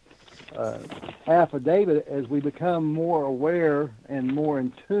your affidavit as we become more aware and more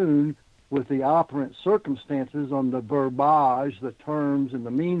in tune with the operant circumstances on the verbiage, the terms, and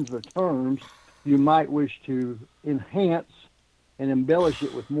the means of the terms. You might wish to enhance and embellish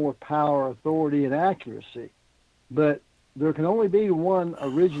it with more power, authority, and accuracy. But there can only be one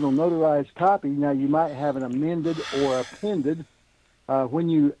original notarized copy. Now, you might have an amended or appended When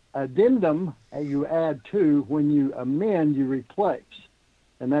you addendum, you add to. When you amend, you replace.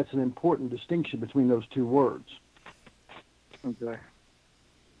 And that's an important distinction between those two words. Okay.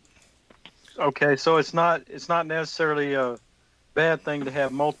 Okay, so it's not necessarily a bad thing to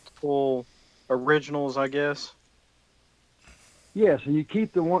have multiple originals, I guess. Yes, and you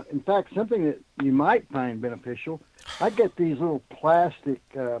keep the one. In fact, something that you might find beneficial. I get these little plastic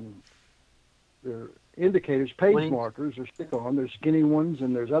they're indicators, page markers, or stick-on. There's skinny ones,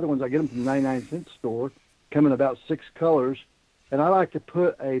 and there's other ones. I get them from the 99-cent store, come in about 6 colors. And I like to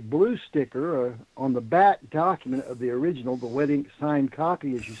put a blue sticker on the back document of the original, the wet ink signed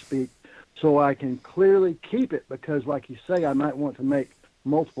copy, as you speak, so I can clearly keep it. Because, like you say, I might want to make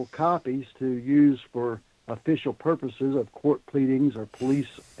multiple copies to use for official purposes of court pleadings or police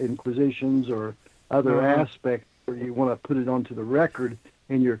inquisitions or other aspects where you want to put it onto the record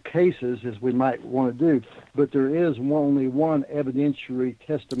in your cases, as we might want to do. But there is only one evidentiary,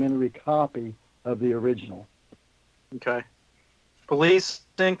 testamentary copy of the original. Okay. Police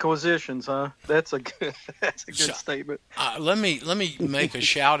inquisitions, huh? That's a good statement. Let me make a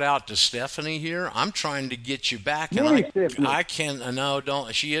shout out to Stephanie here. I'm trying to get you back, and I can't. No,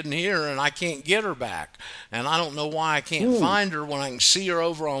 don't. She isn't here, and I can't get her back. And I don't know why I can't find her when I can see her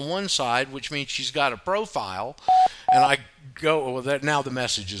over on one side, which means she's got a profile, and I go, well, now the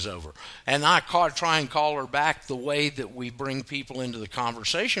message is over. And I try and call her back the way that we bring people into the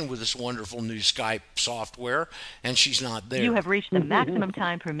conversation with this wonderful new Skype software, and she's not there. You have reached the maximum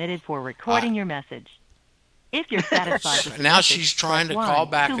time permitted for recording your message. If you're satisfied with the now message, she's trying to press call 1.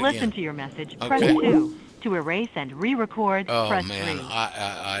 back to again. listen to your message, press 2. To erase and re-record, press 3.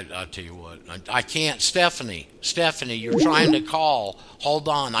 I tell you what, I can't. Stephanie, you're trying to call. Hold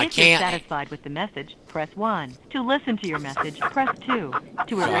on, I can't. If you're satisfied with the message, press 1. To listen to your message, press 2.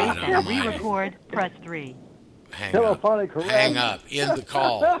 To erase and re-record, press 3. Hang up. End the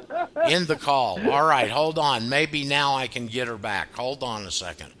call. End the call. All right, hold on. Maybe now I can get her back. Hold on a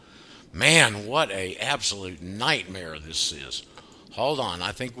second. Man, what a absolute nightmare this is. Hold on.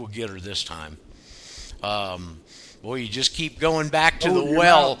 I think we'll get her this time. Boy, you just keep going back to the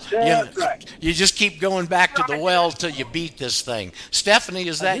well. You just keep going back to the well till you beat this thing. Stephanie,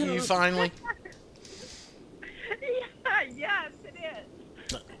 is that you finally? Yes, it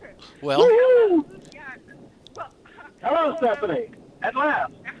is. Well, hello, Stephanie. At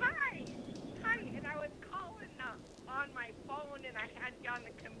last. Hi, and I was calling on my phone, and I had you on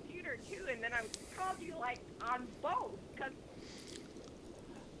the computer too, and then I called you like on both. Cause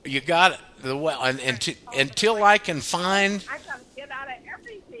you got it. Well, and until I can find. I gotta get out of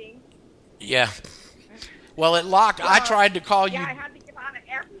everything. Yeah. Well, it locked. I tried to call you. Yeah, I had to get out of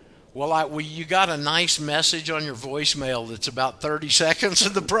everything. Well, you got a nice message on your voicemail that's about 30 seconds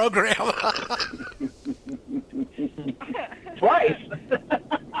of the program. Twice.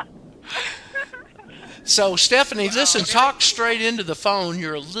 So, Stephanie, listen, talk straight into the phone.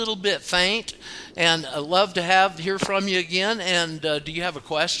 You're a little bit faint, and I'd love to hear from you again. And do you have a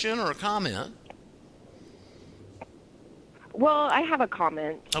question or a comment? Well, I have a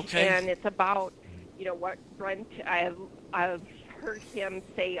comment. Okay. And it's about, what Brent, I've heard him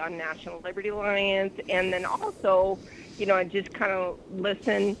say on National Liberty Alliance, and then also, I just kind of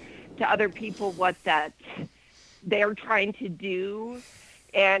listen to other people what that they're trying to do,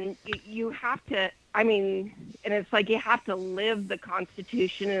 and you have to, and it's like you have to live the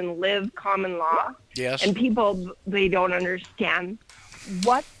Constitution and live common law. Yes. And people, they don't understand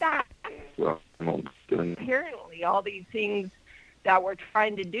what that is. Apparently, all these things that we're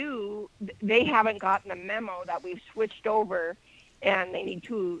trying to do, they haven't gotten a memo that we've switched over, and they need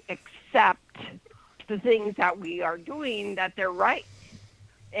to accept the things that we are doing, that they're right.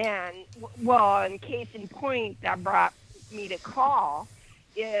 And, well, in case in point that brought me to call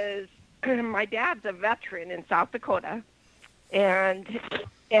is my dad's a veteran in South Dakota, and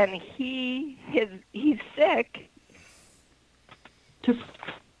he's sick.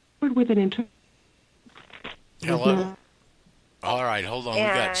 With an Hello? All right, hold on. We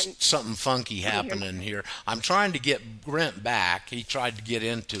got something funky happening here. I'm trying to get Brent back. He tried to get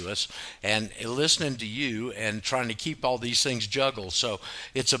into us, and listening to you and trying to keep all these things juggled. So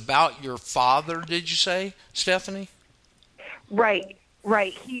it's about your father, did you say, Stephanie? Right.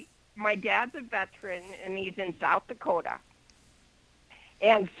 My dad's a veteran, and he's in South Dakota.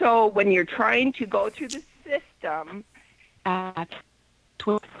 And so when you're trying to go through the system, trying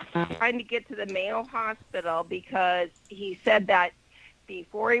to get to the Mayo Hospital, because he said that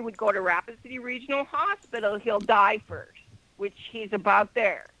before he would go to Rapid City Regional Hospital, he'll die first, which he's about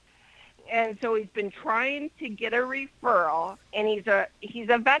there. And so he's been trying to get a referral, and he's a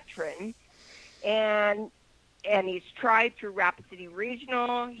veteran, and and he's tried through Rapid City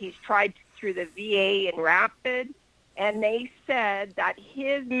Regional. He's tried through the VA in Rapid, and they said that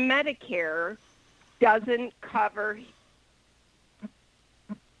his Medicare doesn't cover.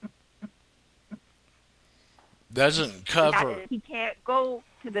 He can't go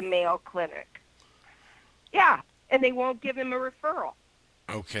to the Mayo Clinic. Yeah, and they won't give him a referral.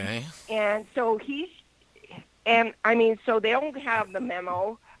 Okay. And so so they don't have the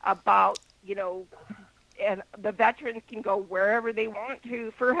memo about, and the veterans can go wherever they want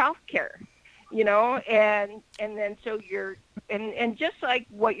to for health care, and then so and just like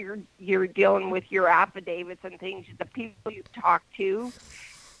what you're dealing with your affidavits and things, the people you talk to,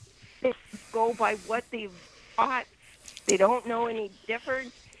 they go by what they've taught. They don't know any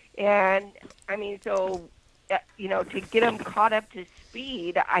difference. And so, to get them caught up to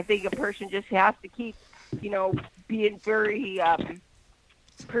speed, I think a person just has to keep, being very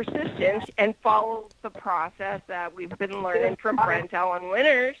persistent and follow the process that we've been learning from Brent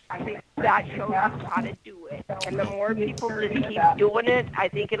Winters. I think that shows us how to do it. And the more people just keep doing it, I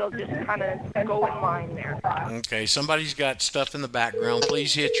think it'll just kind of go in line there. Okay, somebody's got stuff in the background.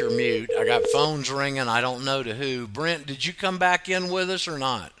 Please hit your mute. I got phones ringing. I don't know to who. Brent, did you come back in with us or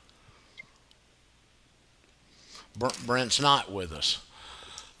not? Brent's not with us.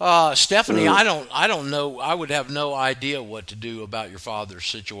 Stephanie, I don't know. I would have no idea what to do about your father's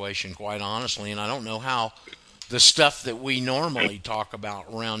situation, quite honestly, and I don't know how the stuff that we normally talk about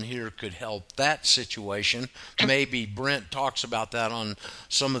around here could help that situation. Maybe Brent talks about that on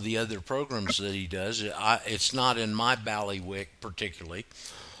some of the other programs that he does. It's not in my ballywick particularly.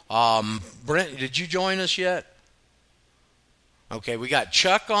 Brent, did you join us yet? Okay, we got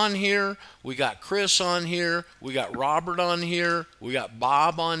Chuck on here, we got Chris on here, we got Robert on here, we got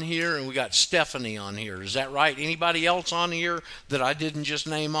Bob on here, and we got Stephanie on here. Is that right? Anybody else on here that I didn't just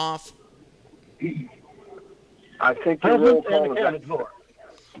name off? I think you're roll call is for.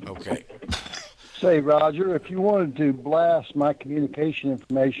 Okay. Say, Roger, if you wanted to blast my communication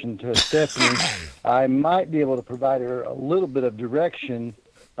information to Stephanie, I might be able to provide her a little bit of direction.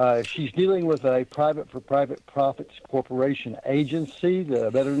 She's dealing with a private profits corporation agency,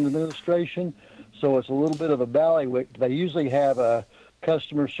 the Veterans Administration, so it's a little bit of a ballywick. They usually have a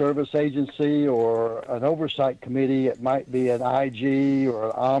customer service agency or an oversight committee. It might be an IG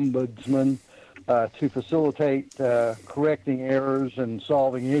or an ombudsman to facilitate correcting errors and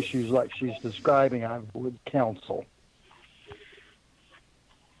solving issues like she's describing, I would counsel.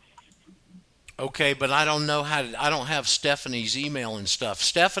 Okay, but I don't know I don't have Stephanie's email and stuff.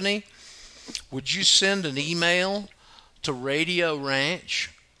 Stephanie, would you send an email to Radio Ranch,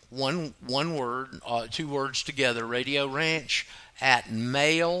 one word, two words together, Radio Ranch at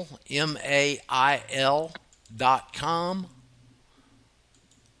mail, MAIL.com?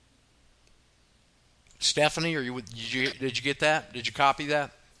 Stephanie, did you get that? Did you copy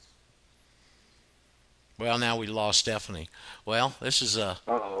that? Well, now we lost Stephanie. Well, this is a...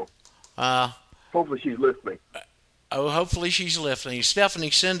 Uh-oh. Hopefully she's listening. Hopefully she's listening. Stephanie,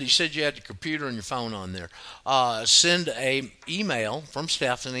 you said you had your computer and your phone on there. Send a email from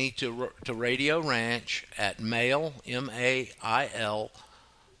Stephanie to Radio Ranch at mail, MAIL.com,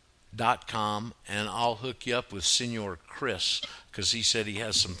 and I'll hook you up with Senor Chris because he said he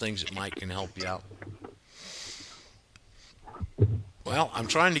has some things that can help you out. Well, I'm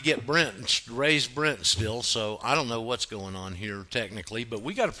trying to get raise Brent still, so I don't know what's going on here technically, but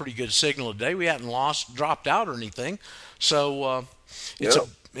we got a pretty good signal today. We hadn't dropped out or anything, so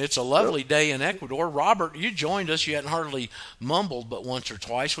it's a lovely day in Ecuador. Robert, you joined us. You hadn't hardly mumbled but once or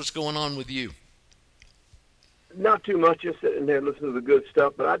twice. What's going on with you? Not too much, just sitting there listening to the good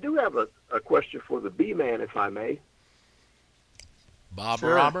stuff, but I do have a question for the B-Man, if I may. Bob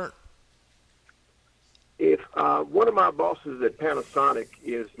Sure. or Robert? If one of my bosses at Panasonic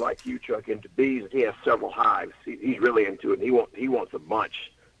is like you, Chuck, into bees, and he has several hives, he's really into it, and he wants a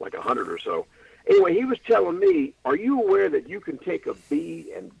bunch, like 100 or so. Anyway, he was telling me, are you aware that you can take a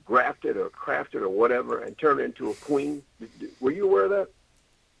bee and graft it or craft it or whatever and turn it into a queen? Were you aware of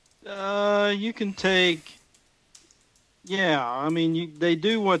that? You can take... Yeah, I mean, they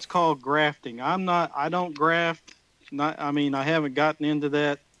do what's called grafting. I don't graft. I haven't gotten into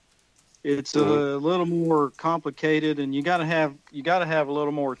that. It's a little more complicated, and you got to have a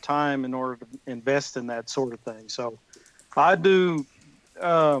little more time in order to invest in that sort of thing. So, I do.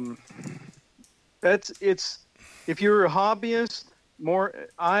 If you're a hobbyist,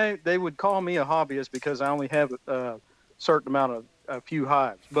 they would call me a hobbyist because I only have a certain amount of a few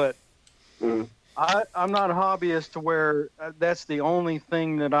hives. But I'm not a hobbyist to where that's the only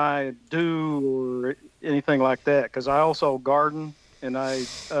thing that I do or anything like that. Because I also garden. and I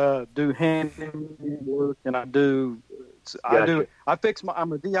do handyman work, and I fix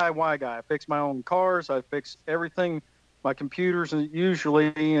I'm a DIY guy. I fix my own cars. I fix everything, my computers, and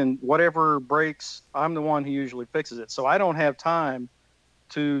usually, and whatever breaks, I'm the one who usually fixes it. So I don't have time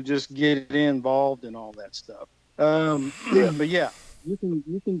to just get involved in all that stuff. But yeah, you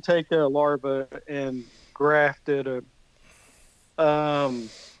can take a larva and graft it. There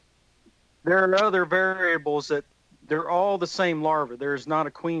are other variables that they're all the same larva. There's not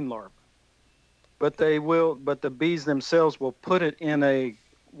a queen larva, but the bees themselves will put it in a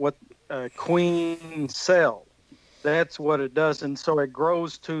queen cell. That's what it does, and so it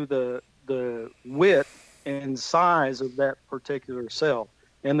grows to the width and size of that particular cell,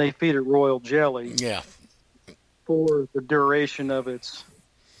 and they feed it royal jelly. Yeah. For the duration of its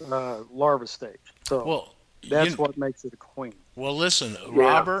larva stage. So that's what makes it a queen. Well, listen,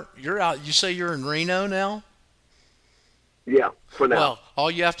 Robert, you're out. You say you're in Reno now? Yeah, for now. Well,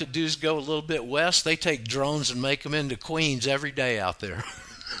 all you have to do is go a little bit west. They take drones and make them into queens every day out there.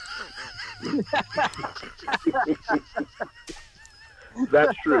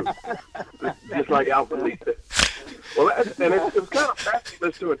 That's true. Just like Alfred Lee said. Well, it was kind of fascinating to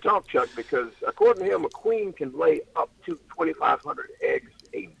listen to him talk, Chuck, because according to him, a queen can lay up to 2,500 eggs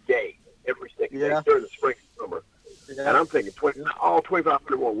a day, every single day during the spring and summer. Yeah. And I'm thinking all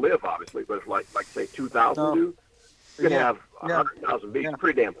 2,500 won't live, obviously, but if like say 2,000 do, you can have 100,000 bees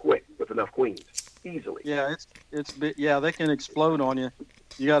pretty damn quick with enough queens, easily. Yeah, they can explode on you.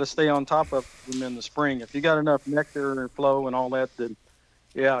 You got to stay on top of them in the spring. If you got enough nectar and flow and all that, then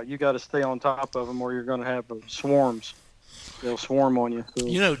you got to stay on top of them, or you're going to have swarms. They'll swarm on you. So.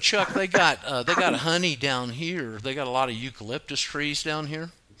 You know, Chuck, they got honey down here. They got a lot of eucalyptus trees down here.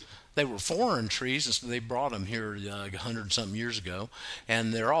 They were foreign trees, and so they brought them here 100-something years ago,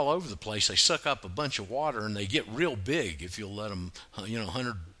 and they're all over the place. They suck up a bunch of water, and they get real big if you'll let them,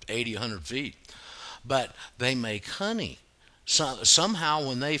 180, 100 feet. But they make honey. Somehow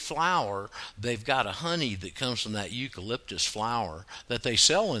when they flower, they've got a honey that comes from that eucalyptus flower that they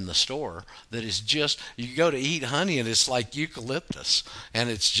sell in the store that is just, you go to eat honey and it's like eucalyptus, and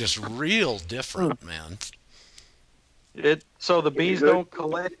it's just real different, man. So the bees don't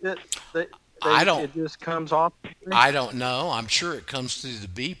collect it? It just comes off? I don't know. I'm sure it comes through the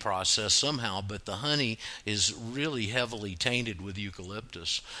bee process somehow, but the honey is really heavily tainted with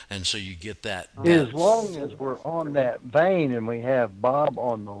eucalyptus, and so you get that. As long as we're on that vein and we have Bob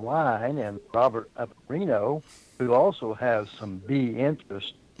on the line and Robert up in Reno, who also has some bee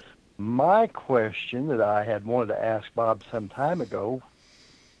interest, my question that I had wanted to ask Bob some time ago,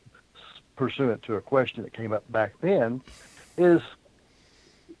 pursuant to a question that came up back then, is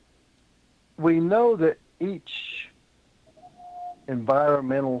we know that each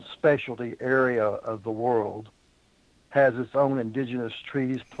environmental specialty area of the world has its own indigenous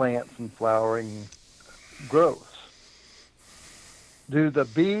trees, plants, and flowering growths. Do the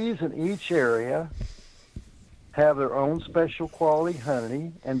bees in each area have their own special quality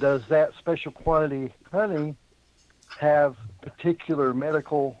honey, and does that special quality honey have particular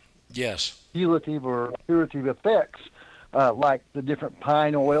medical curative or curative effects, like the different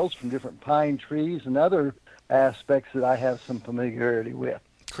pine oils from different pine trees and other aspects that I have some familiarity with?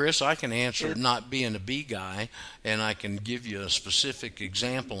 Chris, I can answer not being a bee guy, and I can give you a specific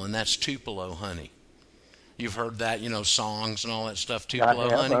example, and that's Tupelo honey. You've heard that, songs and all that stuff, Tupelo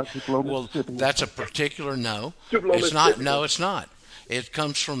honey. Well, that's a particular It's not. No, it's not. It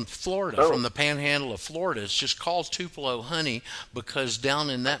comes from Florida, from the panhandle of Florida. It's just called Tupelo honey because down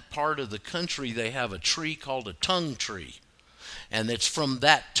in that part of the country they have a tree called a tongue tree. And it's from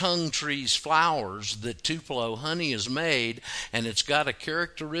that tongue tree's flowers that Tupelo honey is made, and it's got a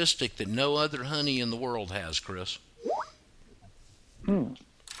characteristic that no other honey in the world has, Chris. You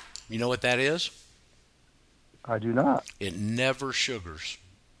know what that is? I do not. It never sugars.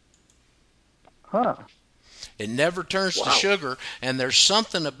 Huh. It never turns to sugar, and there's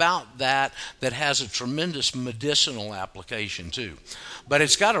something about that has a tremendous medicinal application too. But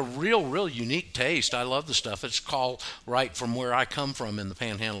it's got a real unique taste. I love the stuff. It's called right from where I come from in the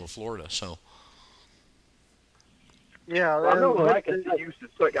panhandle of Florida. So. Yeah, I know I can use to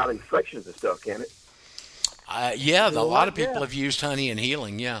sort out infections and stuff, can it? A lot of people have used honey in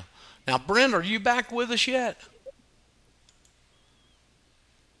healing. Yeah. Now, Brent, are you back with us yet?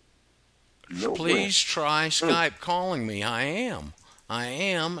 No, Please try Skype calling me. I am,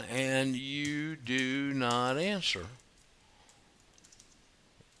 and you do not answer.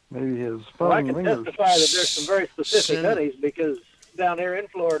 Maybe his phone Well, I can testify that there's some very specific honeys because down here in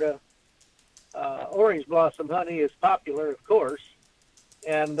Florida, orange blossom honey is popular, of course,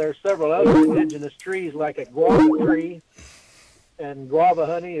 and there's several other indigenous trees like a guava tree and guava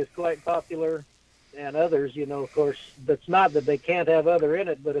honey is quite popular, and others, of course, that's not that they can't have other in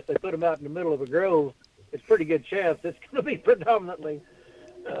it, but if they put them out in the middle of a grove, it's pretty good chance it's going to be predominantly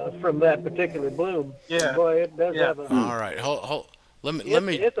from that particular bloom. Yeah. Boy, it does have a. All right, hold. Let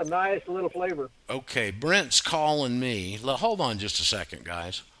me. It's a nice little flavor. Okay, Brent's calling me. Hold on just a second,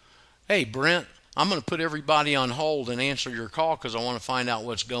 guys. Hey, Brent, I'm going to put everybody on hold and answer your call because I want to find out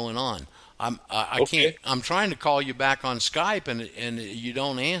what's going on. I can't. I'm trying to call you back on Skype and you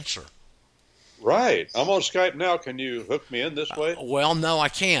don't answer. Right. I'm on Skype now. Can you hook me in this way? Well, no, I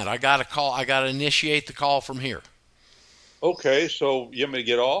can't. I got to call. I got to initiate the call from here. Okay. So you want me to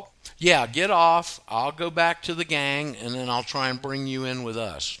get off? Yeah, get off. I'll go back to the gang and then I'll try and bring you in with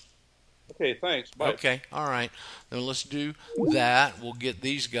us. Okay. Thanks. Bye. Okay. All right. Then let's do that. We'll get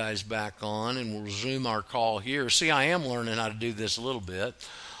these guys back on and we'll resume our call here. See, I am learning how to do this a little bit.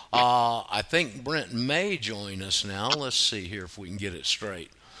 I think Brent may join us now. Let's see here if we can get it straight.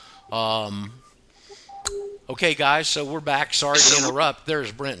 Okay, guys, so we're back. Sorry to interrupt.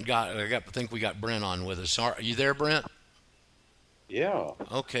 There's Brent. I think we got Brent on with us. Are you there, Brent? Yeah.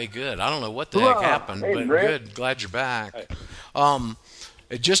 Okay, good. I don't know what the heck happened, hey, but Brent. good. Glad you're back.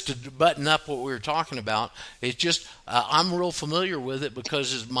 Just to button up what we were talking about, it's just I'm real familiar with it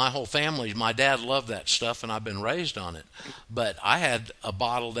because my whole family, my dad loved that stuff, and I've been raised on it. But I had a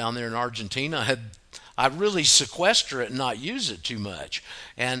bottle down there in Argentina. I really sequester it and not use it too much.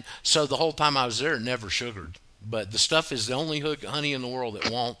 And so the whole time I was there, it never sugared. But the stuff is the only honey in the world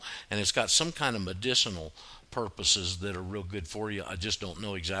that won't, and it's got some kind of medicinal purposes that are real good for you. I just don't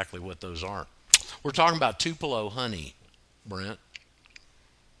know exactly what those are. We're talking about Tupelo honey, Brent.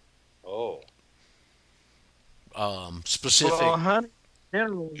 Oh. Specific. Well, honey,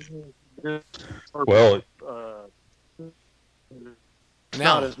 generally, Well,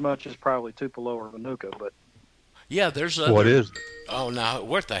 not as much as probably Tupelo or Manuka, but yeah, there's other. what is? Oh, now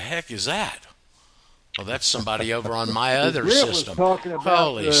what the heck is that? Well, that's somebody over on my other Brent system. was talking about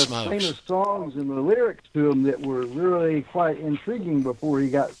Holy the smokes! famous songs and the lyrics to them that were really quite intriguing before he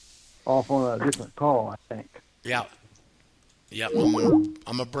got off on a different call, I think. Yeah. Yep, I'm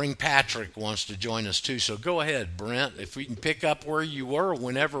gonna bring Patrick wants to join us too. So go ahead, Brent. If we can pick up where you were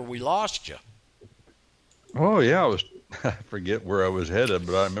whenever we lost you. Oh yeah, I forget where I was headed,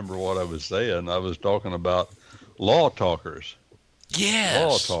 but I remember what I was saying. I was talking about law talkers.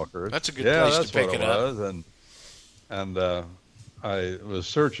 Yes. Law talkers. That's a good place that's to pick what it up. was. And I was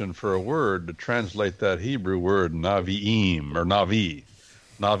searching for a word to translate that Hebrew word naviim or navi.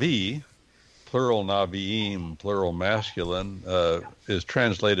 Navi, plural naviim, plural masculine, is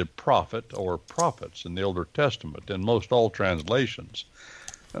translated prophet or prophets in the Older Testament in most all translations.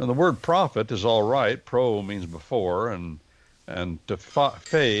 And the word prophet is all right. Pro means before, and to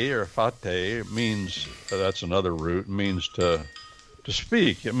fe or fate means, that's another root, means to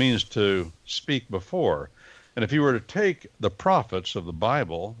speak. It means to speak before. And if you were to take the prophets of the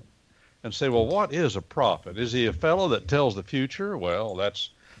Bible and say, well, what is a prophet? Is he a fellow that tells the future? Well,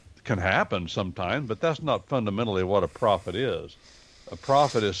 that's can happen sometimes, but that's not fundamentally what a prophet is. A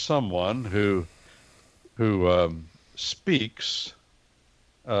prophet is someone who speaks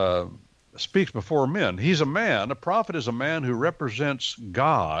before men. He's a man. A prophet is a man who represents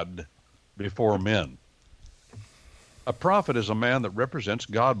God before men. A prophet is a man that represents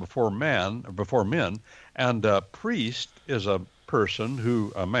God before men, and a priest is a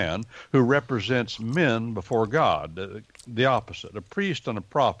man who represents men before God. The opposite. A priest and a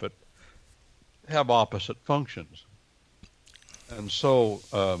prophet have opposite functions. And so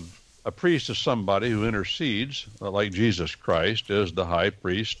a priest is somebody who intercedes, like Jesus Christ is the high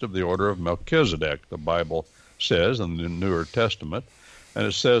priest of the order of Melchizedek, the Bible says in the Newer Testament. And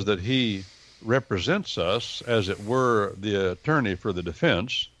it says that he represents us, as it were, the attorney for the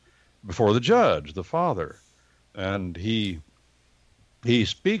defense before the judge, the Father. And he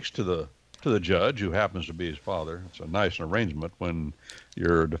speaks to the judge, who happens to be his father. It's a nice arrangement when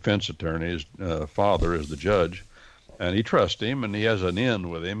your defense attorney's father is the judge. And he trusts him, and he has an in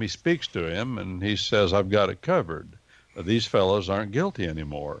with him. He speaks to him, and he says, I've got it covered. These fellows aren't guilty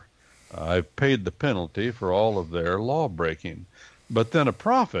anymore. I've paid the penalty for all of their law breaking. But then a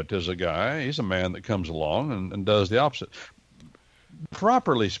prophet is a guy, he's a man that comes along and does the opposite.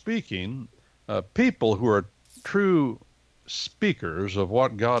 Properly speaking, people who are true speakers of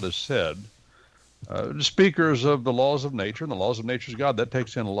what God has said, speakers of the laws of nature, and the laws of nature is God, that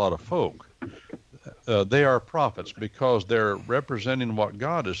takes in a lot of folk. They are prophets because they're representing what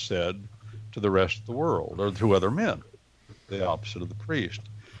God has said to the rest of the world, or to other men, the opposite of the priest.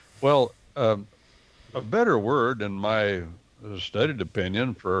 Well, a better word, in my studied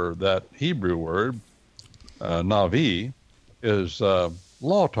opinion, for that Hebrew word, navi, is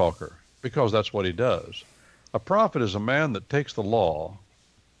law talker, because that's what he does. A prophet is a man that takes the law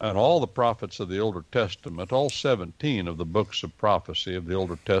and all the prophets of the Older Testament, all 17 of the books of prophecy of the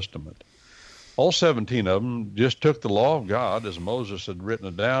Older Testament, all 17 of them just took the law of God as Moses had written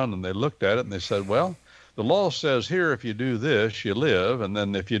it down, and they looked at it and they said, well, the law says here if you do this, you live, and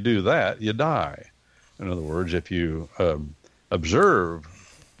then if you do that, you die. In other words, if you observe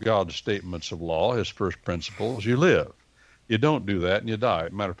God's statements of law, his first principles, you live. You don't do that and you die.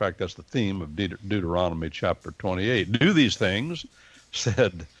 Matter of fact, that's the theme of Deuteronomy chapter 28. Do these things,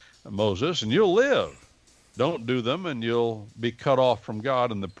 said Moses, and you'll live. Don't do them and you'll be cut off from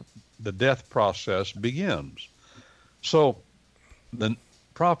God, and the death process begins. So the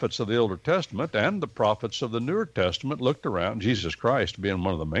prophets of the Older Testament and the prophets of the Newer Testament looked around, Jesus Christ being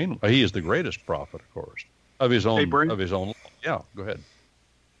one of the main, he is the greatest prophet, of course, of his own, Yeah, go ahead.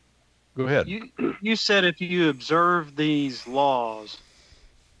 Go ahead. You said if you observe these laws,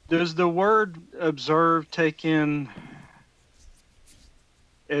 does the word observe take in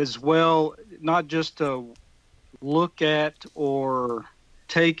as well, not just to look at or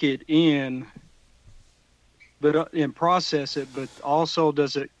take it in, but and process it, but also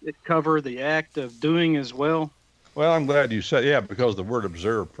does it cover the act of doing as well? Well, I'm glad you said, because the word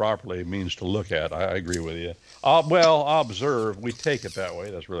observe properly means to look at. I agree with you. Observe, we take it that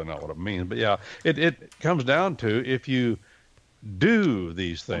way. That's really not what it means. But yeah, it comes down to if you do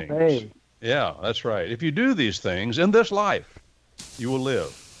these things. Obey. Yeah, that's right. If you do these things in this life, you will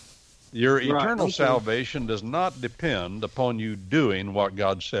live. Your eternal salvation does not depend upon you doing what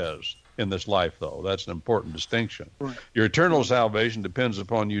God says in this life, though. That's an important distinction. Right. Your eternal salvation depends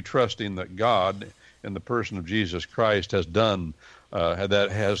upon you trusting that God, in the person of Jesus Christ, has done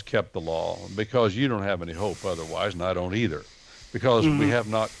that, has kept the law, because you don't have any hope otherwise, and I don't either, because we have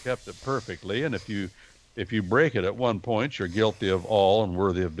not kept it perfectly. And if you break it at one point, you're guilty of all and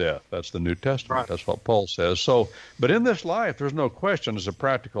worthy of death. That's the New Testament. Right. That's what Paul says. So, but in this life, there's no question, as a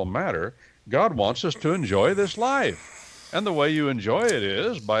practical matter, God wants us to enjoy this life. And the way you enjoy it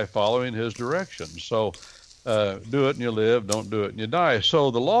is by following his directions. So do it and you live, don't do it and you die.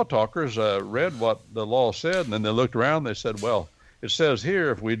 So the law talkers read what the law said, and then they looked around and they said, well, it says here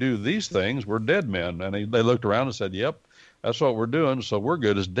if we do these things, we're dead men. And they looked around and said, yep, that's what we're doing, so we're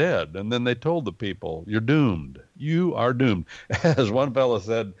good as dead. And then they told the people, you're doomed. You are doomed. As one fellow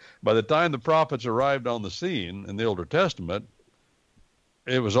said, by the time the prophets arrived on the scene in the Older Testament,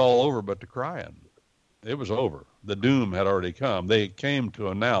 it was all over but the crying. It was over. The doom had already come. They came to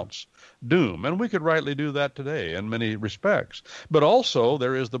announce doom. And we could rightly do that today in many respects. But also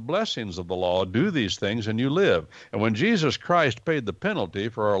there is the blessings of the law. Do these things and you live. And when Jesus Christ paid the penalty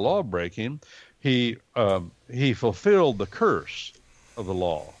for our law breaking, he fulfilled the curse of the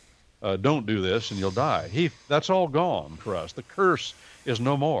law. Don't do this and you'll die. That's all gone for us. The curse is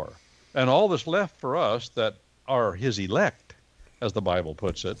no more. And all that's left for us that are his elect, as the Bible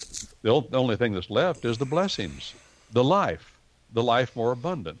puts it, the only thing that's left is the blessings, the life more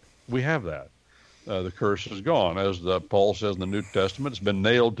abundant. We have that. The curse is gone. As Paul says in the New Testament, it's been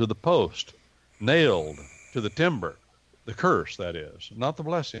nailed to the post, nailed to the timber. The curse, that is, not the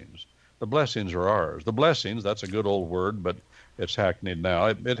blessings. The blessings are ours. The blessings, that's a good old word, but it's hackneyed now.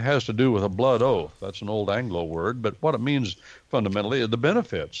 It has to do with a blood oath. That's an old Anglo word, but what it means fundamentally is the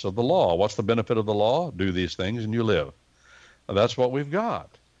benefits of the law. What's the benefit of the law? Do these things and you live. That's what we've got.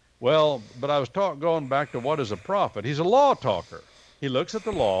 Well, but I was going back to what is a prophet. He's a law talker. He looks at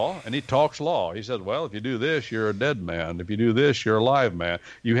the law and he talks law. He says, well, if you do this, you're a dead man. If you do this, you're a live man.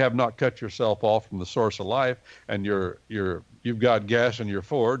 You have not cut yourself off from the source of life, and you've got gas in your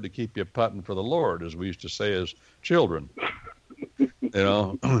Ford to keep you putting for the Lord, as we used to say as children.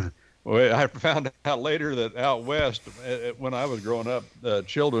 I found out later that out west, when I was growing up,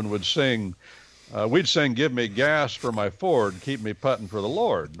 children would sing, we'd sing, give me gas for my Ford, keep me putting for the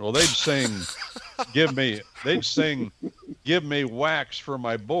Lord. Well, they'd sing, give me wax for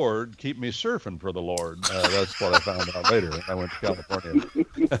my board, keep me surfing for the Lord. That's what I found out later when I went to California.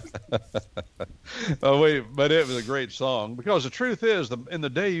 But it was a great song, because the truth is, in the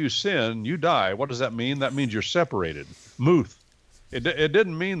day you sin, you die. What does that mean? That means you're separated. Muth. It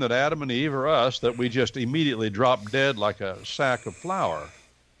didn't mean that Adam and Eve or us, that we just immediately drop dead like a sack of flour.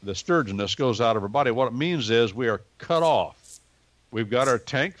 The sturgeonness goes out of our body. What it means is we are cut off. We've got our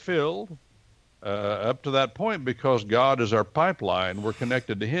tank filled up to that point because God is our pipeline. We're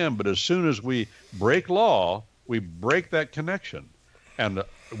connected to him. But as soon as we break law, we break that connection. And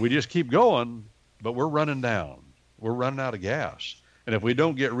we just keep going, but we're running down. We're running out of gas. And if we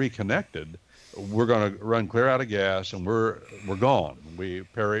don't get reconnected, we're going to run clear out of gas, and we're gone. We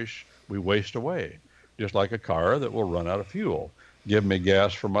perish. We waste away. just like a car that will run out of fuel. Give me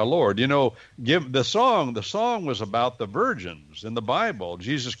gas for my Lord. You know, the song was about the virgins in the Bible.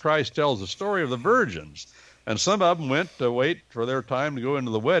 Jesus Christ tells the story of the virgins. And some of them went to wait for their time to go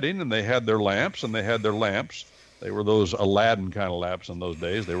into the wedding, and they had their lamps, They were those Aladdin kind of lamps in those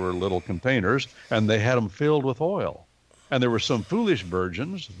days. They were little containers, and they had them filled with oil. And there were some foolish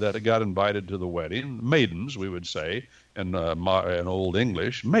virgins that got invited to the wedding, maidens, we would say, in Old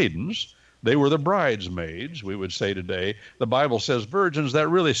English, maidens. They were the bridesmaids, we would say today. The Bible says virgins. That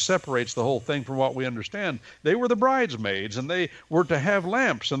really separates the whole thing from what we understand. They were the bridesmaids, and they were to have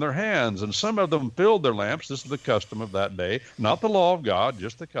lamps in their hands, and some of them filled their lamps. This is the custom of that day, not the law of God,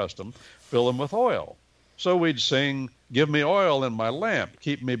 just the custom. Fill them with oil. So we'd sing, give me oil in my lamp,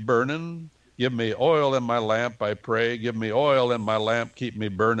 keep me burning. Give me oil in my lamp, I pray. Give me oil in my lamp, keep me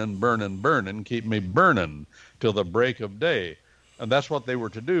burning, burning, burning. Keep me burning till the break of day. And that's what they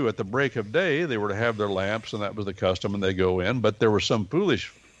were to do. At the break of day, they were to have their lamps, and that was the custom, and they go in. But there were some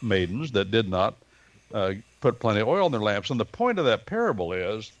foolish maidens that did not put plenty of oil in their lamps. And the point of that parable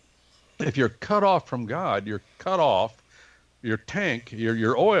is, if you're cut off from God, you're cut off. Your tank,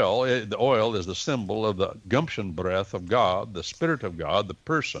 your oil, the oil is the symbol of the gumption breath of God, the Spirit of God, the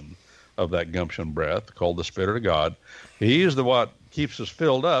person of that gumption breath called the Spirit of God. He's the what keeps us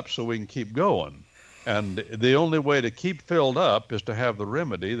filled up so we can keep going. And the only way to keep filled up is to have the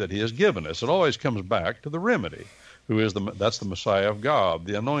remedy that he has given us. It always comes back to the remedy, that's the Messiah of God,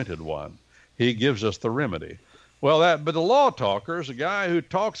 the Anointed One. He gives us the remedy. Well, but the law talker is a guy who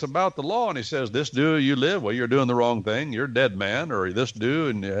talks about the law, and he says, this do you live? Well, you're doing the wrong thing. You're a dead man. Or this do,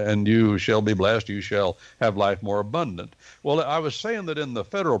 and you shall be blessed. You shall have life more abundant. Well, I was saying that in the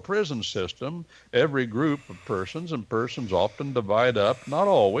federal prison system, every group of persons, and persons often divide up, not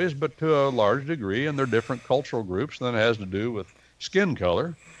always, but to a large degree, and they're different cultural groups, and that has to do with skin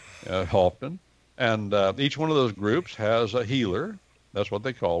color, often. And each one of those groups has a healer. That's what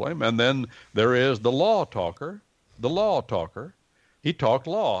they call him. And then there is the law talker. The law talker, he talked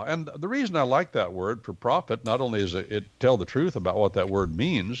law. And the reason I like that word for prophet, not only is it tell the truth about what that word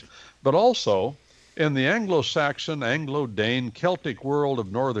means, but also in the Anglo-Saxon, Anglo-Dane, Celtic world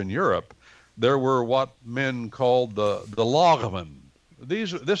of Northern Europe, there were what men called the logmen.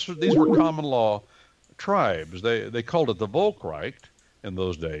 These were common law tribes. They called it the Volkreich in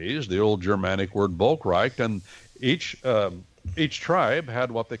those days, the old Germanic word Volkreich, and each tribe had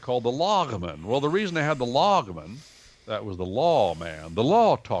what they called the logman. Well, the reason they had the logman, that was the law man, the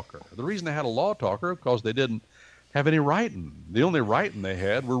law talker. The reason they had a law talker because they didn't have any writing. The only writing they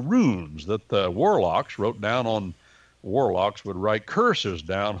had were runes that the warlocks wrote down on. Warlocks would write curses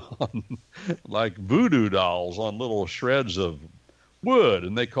down on like voodoo dolls on little shreds of wood,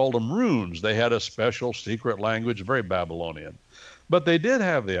 and they called them runes. They had a special secret language, very Babylonian. But they did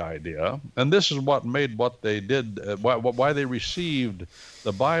have the idea, and this is what made what they did, why they received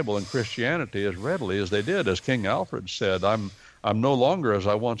the Bible and Christianity as readily as they did. As King Alfred said, I'm no longer as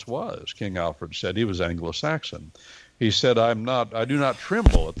I once was. King Alfred said, he was Anglo-Saxon. He said, I do not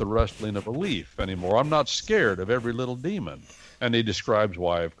tremble at the rustling of a leaf anymore. I'm not scared of every little demon. And he describes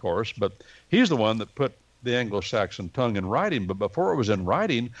why, of course, but he's the one that put the Anglo-Saxon tongue in writing. But before it was in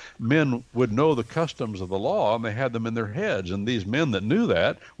writing, men would know the customs of the law, and they had them in their heads. And these men that knew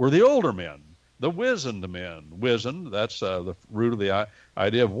that were the older men, the wizened men. Wizened, that's the root of the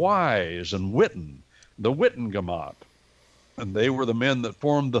idea of wise, and witten, the Wittengemot. And they were the men that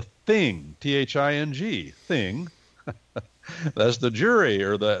formed the thing, T-H-I-N-G, thing. That's the jury,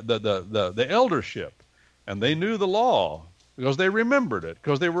 or the eldership. And they knew the law because they remembered it,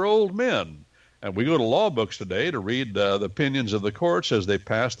 because they were old men. And we go to law books today to read the opinions of the courts as they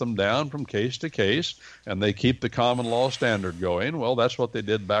pass them down from case to case, and they keep the common law standard going. Well, that's what they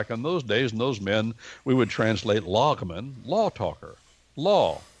did back in those days, and those men we would translate logman, law talker,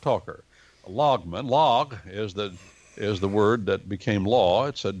 law talker. Logman, log is the word that became law.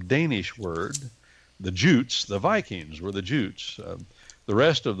 It's a Danish word. The Jutes, the Vikings were the Jutes. The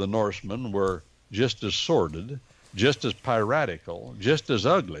rest of the Norsemen were just as sordid, just as piratical, just as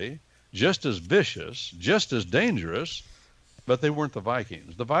ugly, just as vicious, just as dangerous, but they weren't the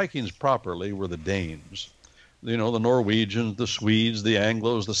Vikings. The Vikings properly were the Danes. You know, the Norwegians, the Swedes, the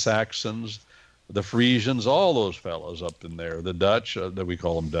Anglos, the Saxons, the Frisians, all those fellows up in there, the Dutch, that we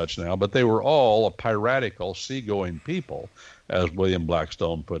call them Dutch now, but they were all a piratical, seagoing people, as William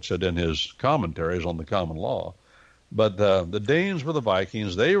Blackstone puts it in his commentaries on the common law. But the Danes were the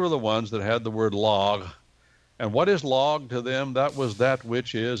Vikings. They were the ones that had the word log. And what is log to them? That was that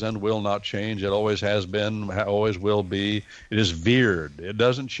which is and will not change. It always has been, always will be. It is veered. It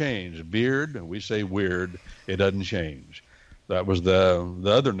doesn't change. Veered, we say weird, it doesn't change. That was the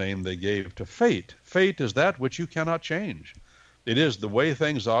other name they gave to fate. Fate is that which you cannot change. It is the way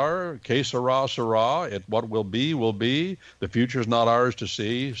things are. Que sera, sera. What will be, will be. The future's not ours to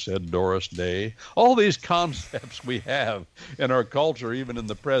see, said Doris Day. All these concepts we have in our culture, even in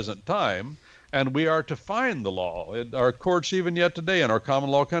the present time, and we are to find the law. In our courts, even yet today, in our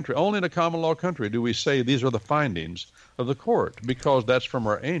common law country, only in a common law country do we say these are the findings of the court, because that's from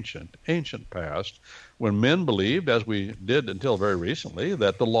our ancient past, when men believed, as we did until very recently,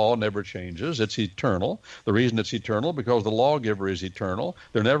 that the law never changes. It's eternal. The reason it's eternal, because the lawgiver is eternal.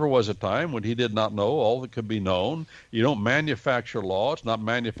 There never was a time when he did not know all that could be known. You don't manufacture law. It's not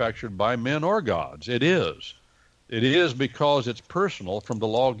manufactured by men or gods. It is. It is because it's personal from the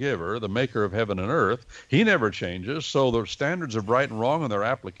lawgiver, the maker of heaven and earth. He never changes, so the standards of right and wrong and their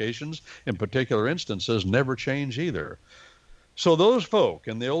applications in particular instances never change either. So those folk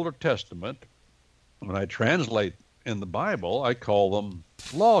in the Older Testament, when I translate in the Bible, I call them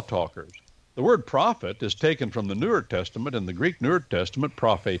law talkers. The word prophet is taken from the Newer Testament, in the Greek Newer Testament,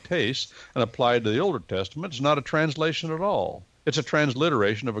 prophetes, and applied to the Older Testament. It's not a translation at all. It's a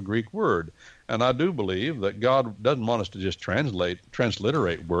transliteration of a Greek word. And I do believe that God doesn't want us to just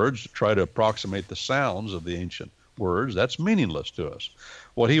transliterate words to try to approximate the sounds of the ancient words. That's meaningless to us.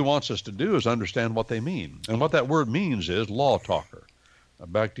 What he wants us to do is understand what they mean. And what that word means is law talker.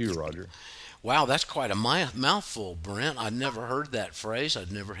 Back to you, Roger. Wow, that's quite a mouthful, Brent. I'd never heard that phrase.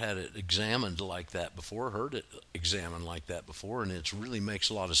 I'd never had it examined like that before, heard it examined like that before, and it really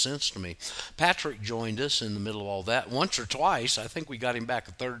makes a lot of sense to me. Patrick joined us in the middle of all that once or twice. I think we got him back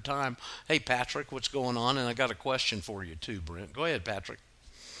a third time. Hey, Patrick, what's going on? And I got a question for you too, Brent. Go ahead, Patrick.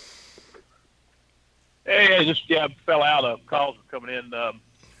 Hey, I just fell out. Calls were coming in. Talking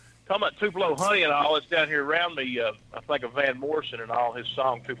about Tupelo honey and all. It's down here around me. I think of Van Morrison and all his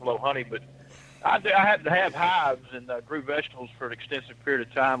song Tupelo honey, but I had to have hives and grew vegetables for an extensive period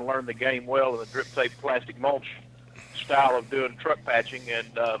of time, learned the game well in the drip tape plastic mulch style of doing truck patching.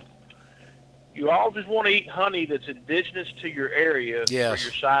 And you all just want to eat honey that's indigenous to your area for your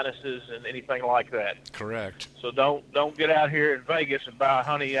sinuses and anything like that. Correct. So don't get out here in Vegas and buy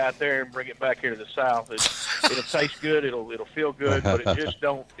honey out there and bring it back here to the South. It'll taste good, it'll feel good, but it just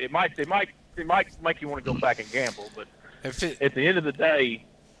don't. It might make you want to go back and gamble, but at the end of the day,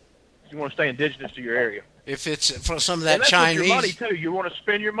 you want to stay indigenous to your area. If it's for some of that and that's Chinese with your money too, you want to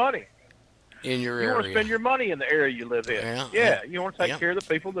spend your money in your area. You want to spend your money in the area you live in. Yeah. You want to take care of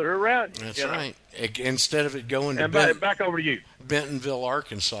the people that are around you. That's right. Instead of it going to back over to you, Bentonville,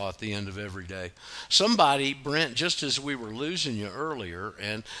 Arkansas, at the end of every day. Somebody, Brent, just as we were losing you earlier,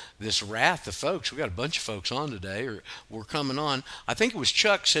 and this wrath of folks, we got a bunch of folks on today, or we're coming on. I think it was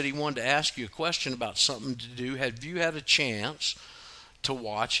Chuck said he wanted to ask you a question about something to do. Have you had a chance to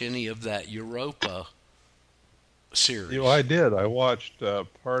watch any of that Europa series? I did. I watched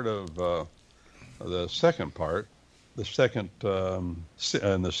part of the second part, in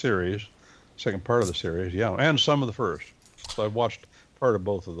the series, second part of the series, and some of the first. So I watched part of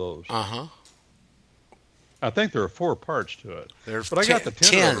both of those. Uh-huh. I think there are 4 parts to it. But I got the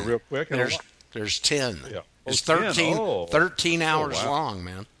 10 real quick. There's 10. Yeah. It's 13 hours long,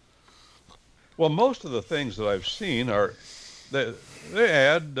 man. Well, most of the things that I've seen are they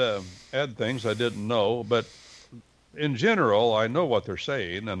add things I didn't know, but in general, I know what they're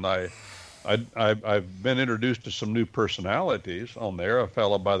saying, and I've been introduced to some new personalities on there. A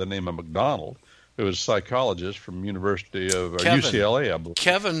fellow by the name of McDonald, who is a psychologist from University of UCLA, I believe.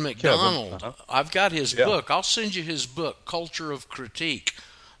 Kevin McDonald. I've got his book. I'll send you his book, Culture of Critique.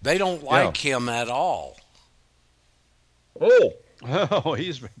 They don't like him at all. Oh,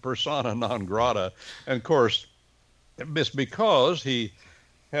 he's persona non grata. And, of course, it's because he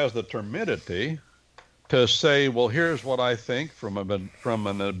has the temerity to say, well, here's what I think from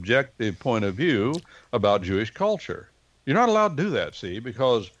an objective point of view about Jewish culture. You're not allowed to do that, see,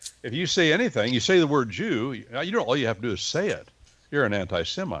 because if you say anything, you say the word Jew, all you have to do is say it. You're an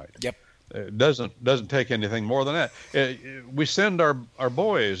anti-Semite. Yep. It doesn't take anything more than that. We send our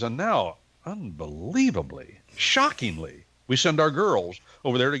boys, and now, unbelievably, shockingly, we send our girls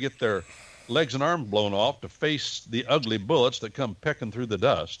over there to get their legs and arms blown off to face the ugly bullets that come pecking through the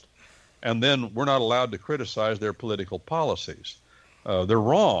dust. And then we're not allowed to criticize their political policies. They're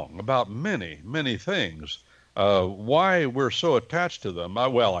wrong about many, many things. Why we're so attached to them,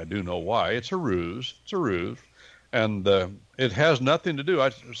 I do know why. It's a ruse. And it has nothing to do. I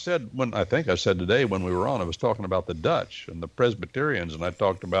think I said today when we were on, I was talking about the Dutch and the Presbyterians, and I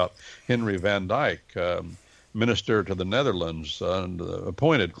talked about Henry van Dyke, minister to the Netherlands, and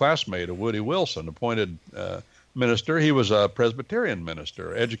appointed classmate of Woody Wilson, appointed minister. He was a Presbyterian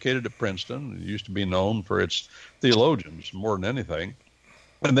minister, educated at Princeton. It used to be known for its theologians more than anything.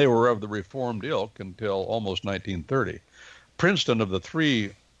 And they were of the Reformed ilk until almost 1930. Princeton, of the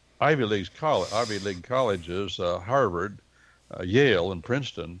three Ivy League colleges, Harvard, Yale, and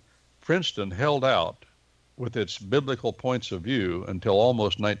Princeton held out with its biblical points of view until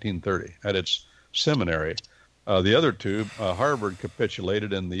almost 1930 at its seminary. The other two, Harvard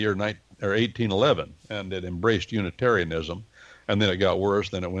capitulated in the year 1811, and it embraced Unitarianism, and then it got worse.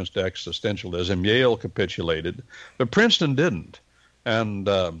 Then it went to existentialism. Yale capitulated, but Princeton didn't. And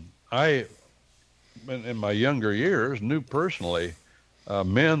I, in my younger years, knew personally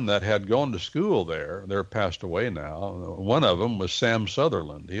men that had gone to school there. They're passed away now. One of them was Sam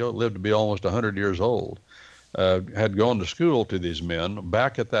Sutherland. He lived to be almost 100 years old. Had gone to school to these men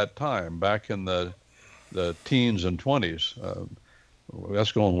back at that time, back in the teens and 20s.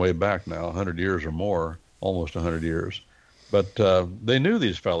 That's going way back now, 100 years or more, almost 100 years. But they knew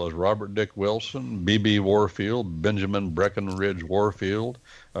these fellows, Robert Dick Wilson, B.B. Warfield, Benjamin Breckinridge Warfield,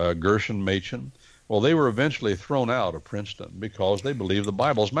 Gershon Machen. Well, they were eventually thrown out of Princeton because they believed the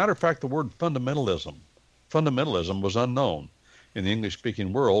Bible. As a matter of fact, the word fundamentalism was unknown in the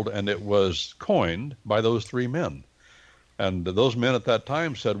English-speaking world, and it was coined by those three men. And those men at that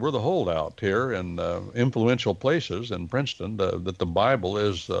time said, we're the holdout here in influential places in Princeton, that the Bible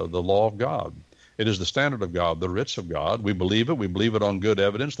is the law of God. It is the standard of God, the writs of God. We believe it. We believe it on good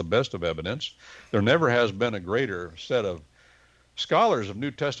evidence, the best of evidence. There never has been a greater set of scholars of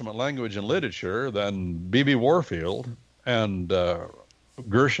New Testament language and literature than B.B. Warfield and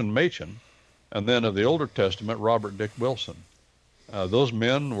Gershon Machen, and then of the Older Testament, Robert Dick Wilson. Those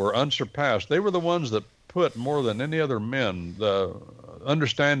men were unsurpassed. They were the ones that put more than any other men the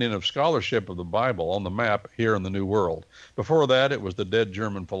understanding of scholarship of the Bible on the map here in the New World. Before that, it was the dead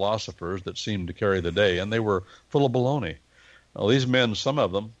German philosophers that seemed to carry the day, and they were full of baloney. Well, these men, some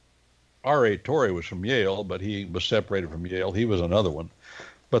of them, R.A. Torrey was from Yale, but he was separated from Yale. He was another one.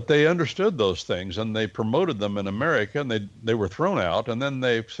 But they understood those things, and they promoted them in America, and they were thrown out, and then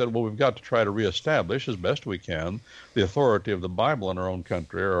they said, well, we've got to try to reestablish as best we can the authority of the Bible in our own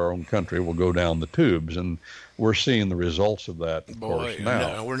country, or our own country will go down the tubes. And we're seeing the results of that, of course,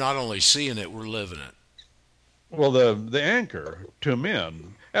 now. No, we're not only seeing it, we're living it. Well, the anchor to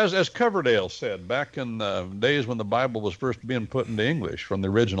men, as Coverdale said back in the days when the Bible was first being put into English from the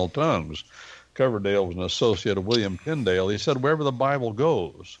original tongues, Coverdale was an associate of William Tyndale. He said, wherever the Bible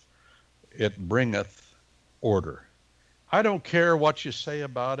goes, it bringeth order. I don't care what you say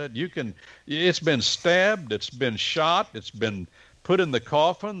about it. It's been stabbed, it's been shot, it's been put in the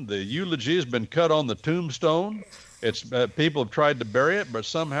coffin, the eulogy has been cut on the tombstone. People have tried to bury it, but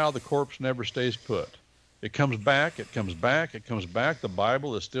somehow the corpse never stays put. It comes back, it comes back, it comes back. The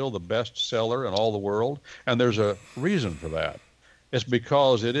Bible is still the best seller in all the world, and there's a reason for that. It's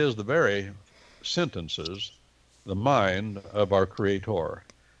because it is the very sentences, the mind of our Creator.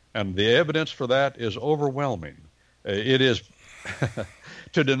 And the evidence for that is overwhelming. It is,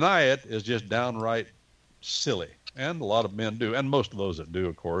 to deny it is just downright silly. And a lot of men do, and most of those that do,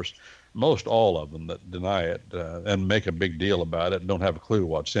 of course, most all of them that deny it and make a big deal about it, don't have a clue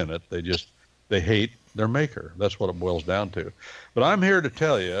what's in it. They hate their maker. That's what it boils down to. But I'm here to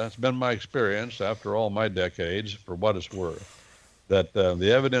tell you, it's been my experience after all my decades, for what it's worth, that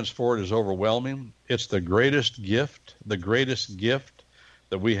the evidence for it is overwhelming. It's the greatest gift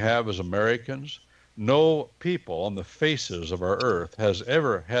that we have as Americans. No people on the faces of our earth has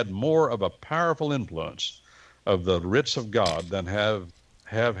ever had more of a powerful influence of the writs of God than have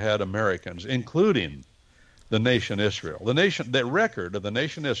had Americans, including the nation Israel. The record of the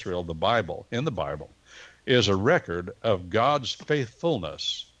nation Israel, in the Bible, is a record of God's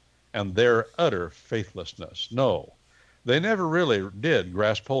faithfulness and their utter faithlessness. No, they never really did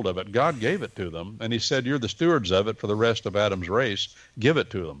grasp hold of it. God gave it to them, and he said, you're the stewards of it for the rest of Adam's race. Give it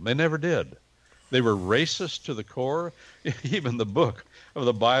to them. They never did. They were racist to the core. Even the book of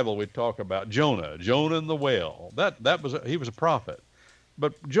the Bible we talk about, Jonah and the whale, he was a prophet.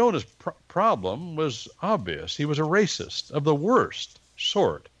 But Jonah's problem was obvious. He was a racist of the worst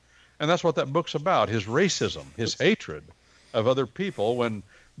sort. And that's what that book's about, his racism, his hatred of other people, when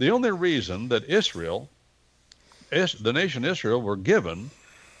the only reason that the nation Israel were given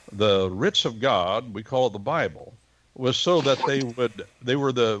the writs of God, we call it the Bible, was so that they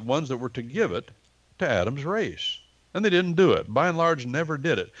were the ones that were to give it to Adam's race. And they didn't do it. By and large, never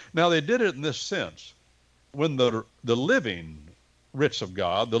did it. Now, they did it in this sense. When the living writs of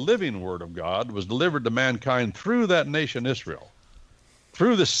God, the living word of God, was delivered to mankind through that nation Israel,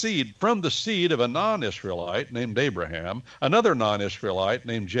 from the seed of a non-Israelite named Abraham, another non-Israelite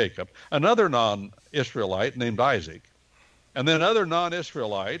named Jacob, another non-Israelite named Isaac, and then other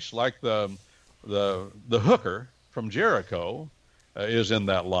non-Israelites like the hooker from Jericho is in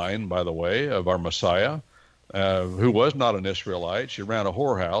that line, by the way, of our Messiah, who was not an Israelite. She ran a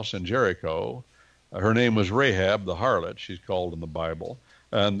whorehouse in Jericho. Her name was Rahab the harlot, she's called in the Bible.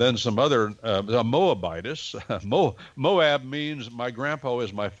 And then some other Moabitess. Moab means my grandpa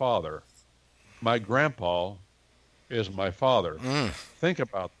is my father. My grandpa is my father. Think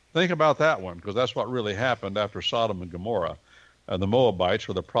about that one, because that's what really happened after Sodom and Gomorrah. The Moabites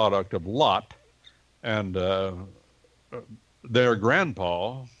were the product of Lot, and their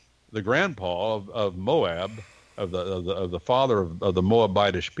grandpa, the grandpa of Moab, of the father of the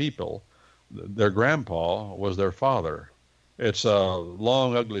Moabitish people, their grandpa was their father. It's a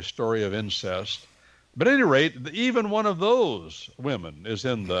long, ugly story of incest. But at any rate, even one of those women is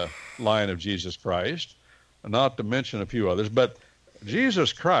in the line of Jesus Christ, not to mention a few others. But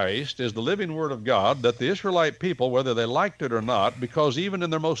Jesus Christ is the living Word of God that the Israelite people, whether they liked it or not, because even in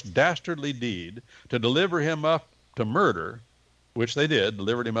their most dastardly deed, to deliver him up to murder, which they did,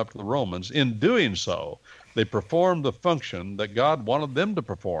 delivered him up to the Romans, in doing so, they performed the function that God wanted them to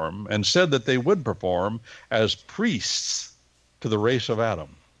perform and said that they would perform as priests to the race of Adam.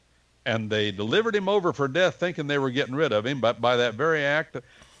 And they delivered him over for death thinking they were getting rid of him, but by that very act,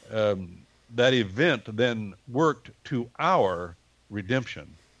 that event then worked to our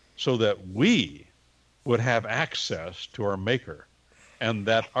redemption so that we would have access to our Maker, and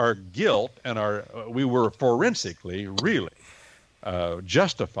that our guilt and we were forensically really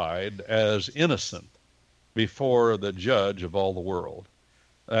justified as innocent before the judge of all the world.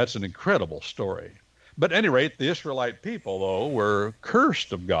 That's an incredible story. But at any rate, the Israelite people, though, were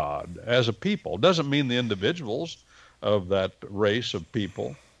cursed of God as a people. Doesn't mean the individuals of that race of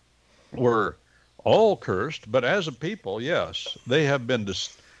people were all cursed, but as a people, yes, they have been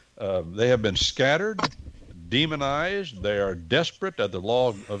scattered, demonized. They are desperate as the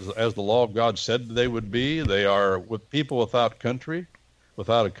law of God said they would be. They are with people without a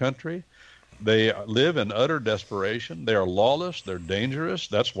country. They live in utter desperation. They are lawless. They're dangerous.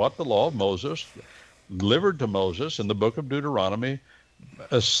 That's what the law of Moses, delivered to Moses in the book of Deuteronomy,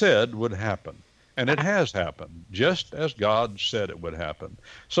 said would happen. And it has happened, just as God said it would happen.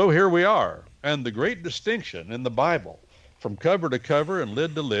 So here we are. And the great distinction in the Bible, from cover to cover and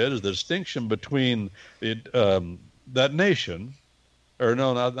lid to lid, is the distinction between that nation, or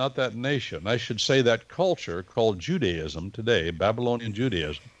no, not that nation, I should say that culture called Judaism today, Babylonian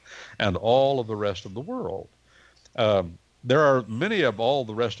Judaism, and all of the rest of the world. There are many of all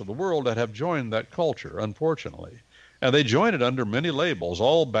the rest of the world that have joined that culture, unfortunately. And they join it under many labels,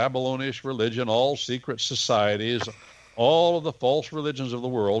 all Babylonish religion, all secret societies, all of the false religions of the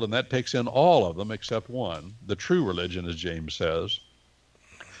world, and that takes in all of them except one, the true religion, as James says,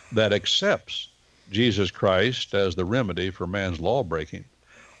 that accepts Jesus Christ as the remedy for man's law-breaking.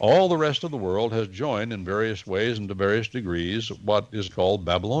 All the rest of the world has joined in various ways and to various degrees what is called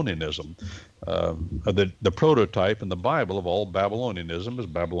Babylonianism. The prototype in the Bible of all Babylonianism is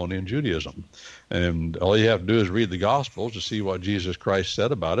Babylonian Judaism. And all you have to do is read the Gospels to see what Jesus Christ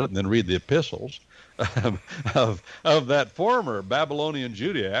said about it, and then read the epistles of that former Babylonian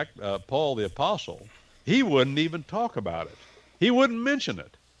Judaite, Paul the Apostle. He wouldn't even talk about it. He wouldn't mention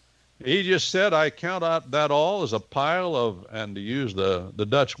it. He just said, I count out that all as a pile of, and to use the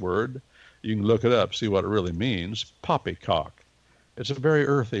Dutch word, you can look it up, see what it really means, poppycock. It's a very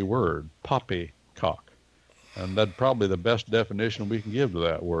earthy word, poppycock. And that's probably the best definition we can give to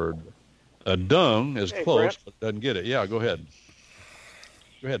that word. Dung is close, Brent, but doesn't get it. Yeah, go ahead.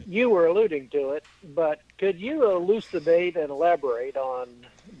 Go ahead. You were alluding to it, but could you elucidate and elaborate on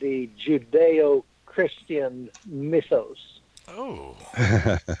the Judeo-Christian mythos? Oh.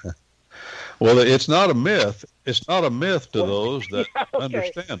 Well, it's not a myth. It's not a myth to those that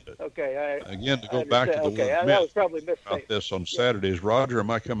understand it. Okay. Again, to go back to the word that myth, was probably about this on Saturdays. Roger,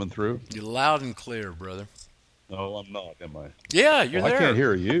 am I coming through? You're loud and clear, brother. No, I'm not, am I? Yeah, you're there. I can't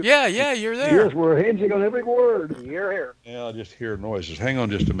hear you. Yeah, you're there. Yes, we're hinging on every word. You're here. Yeah, I just hear noises. Hang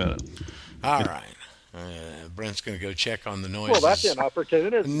on just a minute. All right. Brent's going to go check on the noises. Well, that's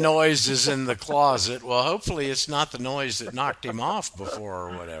inopportune, isn't it? Noises in the closet. Well, hopefully it's not the noise that knocked him off before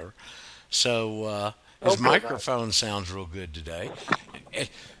or whatever. So his microphone sounds real good today.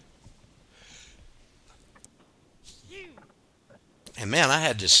 And man, I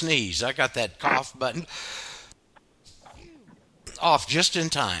had to sneeze. I got that cough button off just in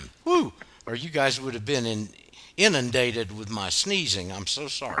time. Woo! Or you guys would have been inundated with my sneezing. I'm so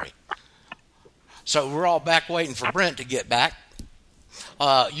sorry. So we're all back waiting for Brent to get back.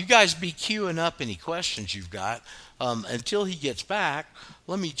 You guys be queuing up any questions you've got. Until he gets back,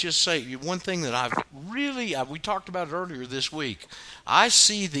 let me just say one thing that we talked about it earlier this week. I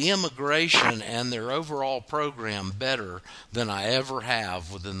see the immigration and their overall program better than I ever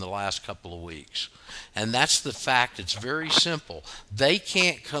have within the last couple of weeks. And that's the fact. It's very simple. They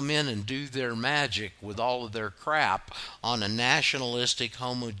can't come in and do their magic with all of their crap on a nationalistic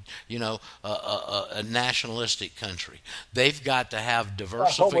a nationalistic country. They've got to have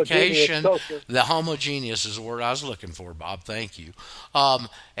diversification. The homogeneous is the word I was looking for, Bob. Thank you.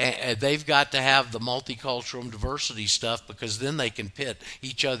 And they've got to have the multicultural and diversity stuff, because then they can pit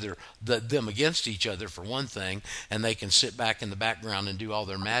them against each other for one thing, and they can sit back in the background and do all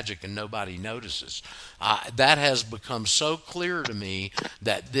their magic and nobody notices. That has become so clear to me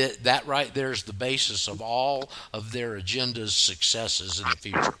that that right there is the basis of all of their agenda's successes in the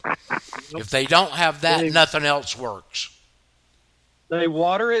future. If they don't have that, nothing else works. They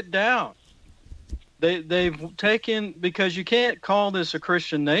water it down. They've taken, because you can't call this a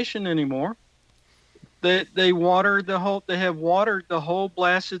Christian nation anymore. They have watered the whole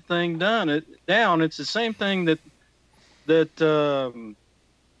blasted thing down. It's the same thing that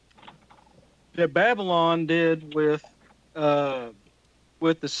Babylon did with the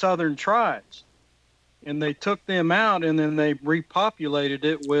southern tribes, and they took them out, and then they repopulated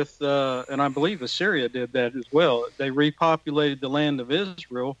it with, and I believe Assyria did that as well. They repopulated the land of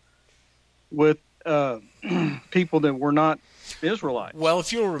Israel with people that were not Israelites. Well,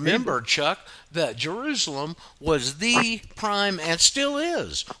 if you'll remember, Chuck, that Jerusalem was the prime, and still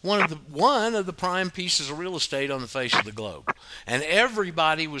is, one of the prime pieces of real estate on the face of the globe. And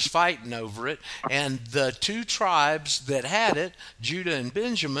everybody was fighting over it, and the two tribes that had it, Judah and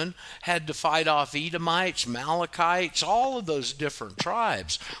Benjamin, had to fight off Edomites, Amalekites, all of those different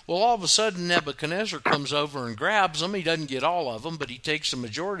tribes. Well, all of a sudden, Nebuchadnezzar comes over and grabs them. He doesn't get all of them, but he takes the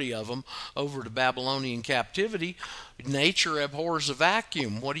majority of them over to Babylonian captivity. Nature abhors a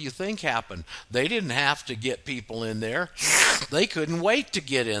vacuum. What do you think happened? They didn't have to get people in there. They couldn't wait to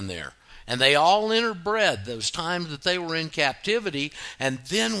get in there. And they all interbred those times that they were in captivity. And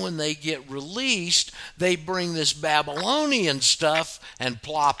then when they get released, they bring this Babylonian stuff and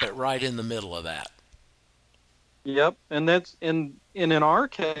plop it right in the middle of that. Yep. And that's in our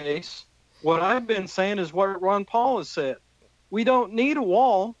case, what I've been saying is what Ron Paul has said. We don't need a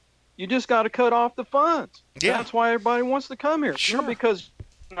wall. You just got to cut off the funds. Yeah. That's why everybody wants to come here. Sure. Not because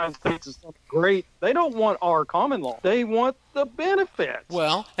the United States is great. They don't want our common law. They want the benefits.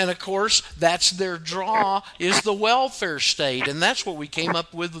 Well, and of course, that's their draw, is the welfare state. And that's what we came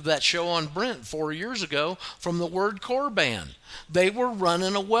up with that show on Brent 4 years ago from the word Corban. They were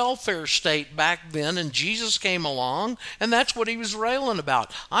running a welfare state back then, and Jesus came along, and that's what he was railing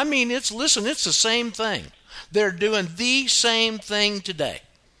about. I mean, it's the same thing. They're doing the same thing today.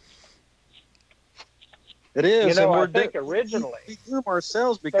 It is. You know, and I think originally we do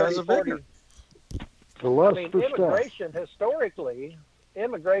ourselves because of ignorance. Immigration historically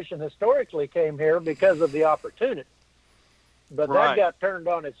came here because of the opportunity. But that got turned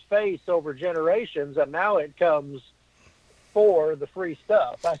on its face over generations, and now it comes for the free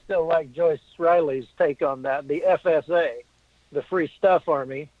stuff. I still like Joyce Riley's take on that, the FSA, the Free Stuff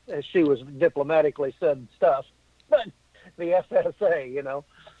Army, as she was diplomatically said stuff. But the FSA,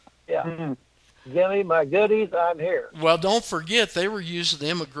 yeah. Mm-hmm. Give me my goodies, I'm here. Well, don't forget, they were using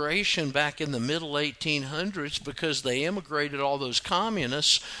immigration back in the middle 1800s because they immigrated all those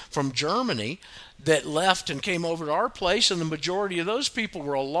communists from Germany that left and came over to our place, and the majority of those people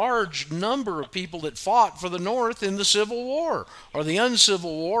were a large number of people that fought for the North in the Civil War, or the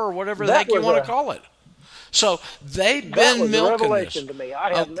Uncivil War, or whatever the heck you want to call it. So they've been milking this. That was a revelation to me.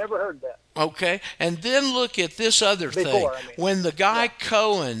 I have never heard that. Okay, and then look at this other thing. When the guy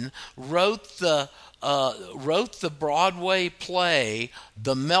Cohen wrote the Broadway play,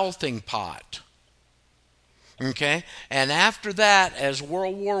 The Melting Pot. Okay, and after that, as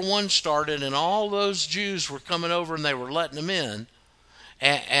World War I started, and all those Jews were coming over, and they were letting them in.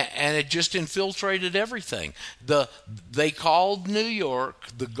 And it just infiltrated everything. They called New York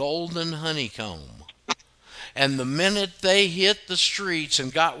the Golden Honeycomb. And the minute they hit the streets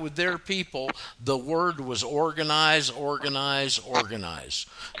and got with their people, the word was organize, organize, organize.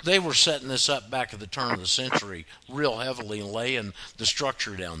 They were setting this up back at the turn of the century real heavily and laying the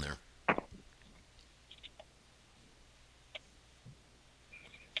structure down there.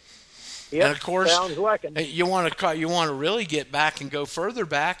 Yep, and of course, sounds like it. you want to really get back and go further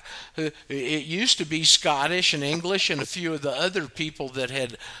back. It used to be Scottish and English and a few of the other people that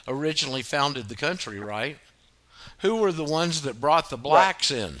had originally founded the country, right? Who were the ones that brought the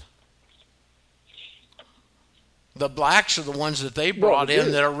blacks in? The blacks are the ones that they brought Well,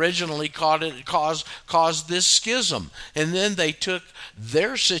 in that originally caused this schism. And then they took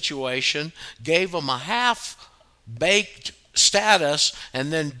their situation, gave them a half-baked status,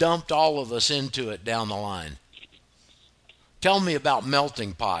 and then dumped all of us into it down the line. Tell me about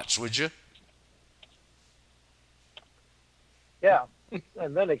melting pots, would you? Yeah.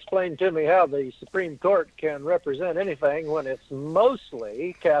 And then explain to me how the Supreme Court can represent anything when it's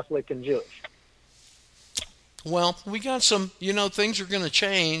mostly Catholic and Jewish. Well, we got some, things are going to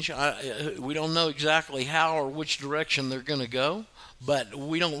change. We don't know exactly how or which direction they're going to go, but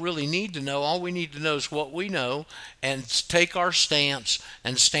we don't really need to know. All we need to know is what we know and take our stance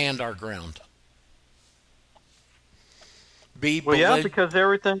and stand our ground. Because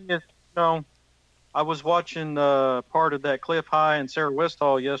everything is, I was watching part of that Cliff High and Sarah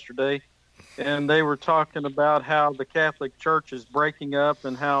Westall yesterday, and they were talking about how the Catholic Church is breaking up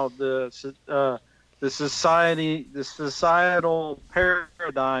and how the societal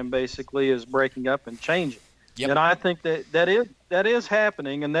paradigm basically is breaking up and changing. Yep. And I think that is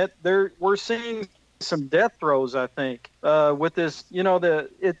happening, and that we're seeing some death throes. I think with this,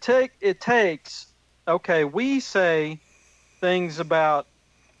 it takes. Okay, we say things about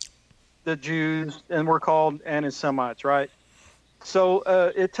the Jews, and we're called anti-Semites, right? So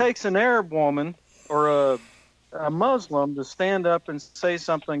it takes an Arab woman or a Muslim to stand up and say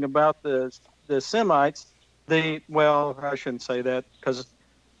something about the Semites. I shouldn't say that because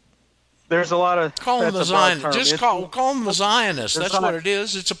there's a lot of call them a Zionist. Just call them a Zionist. That's what it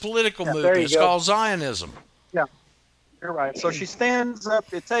is. It's a political movement. It's called Zionism. Yeah, you're right. So she stands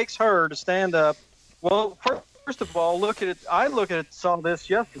up. It takes her to stand up. Well, first of all, saw this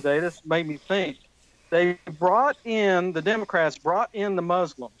yesterday. This made me think. The Democrats brought in the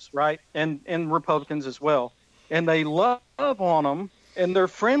Muslims, right, and Republicans as well, and they love on them, and they're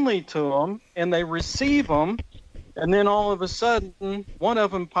friendly to them, and they receive them, and then all of a sudden, one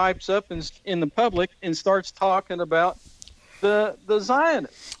of them pipes up in the public and starts talking about the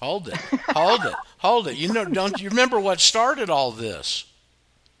Zionists. Hold it. Don't you remember what started all this?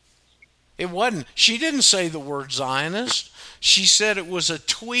 It wasn't. She didn't say the word Zionist. She said it was a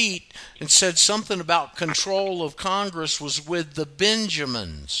tweet and said something about control of Congress was with the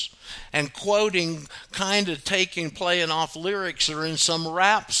Benjamins, and quoting, playing off lyrics that are in some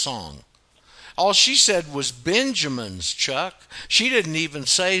rap song. All she said was Benjamins, Chuck. She didn't even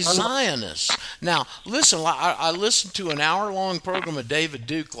say Zionists. Now, listen, I listened to an hour-long program of David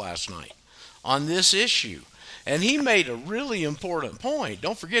Duke last night on this issue. And he made a really important point.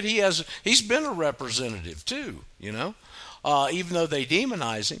 Don't forget, he's been a representative too, even though they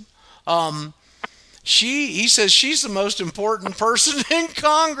demonize him. He says she's the most important person in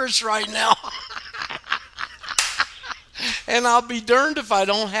Congress right now. And I'll be darned if I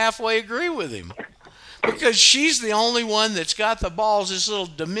don't halfway agree with him. Because she's the only one that's got the balls, this little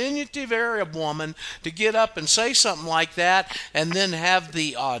diminutive Arab woman, to get up and say something like that and then have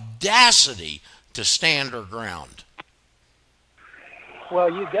the audacity to stand her ground. Well,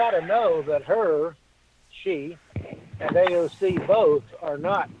 you got to know that she, and AOC both are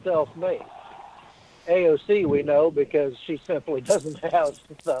not self-made. AOC we know because she simply doesn't have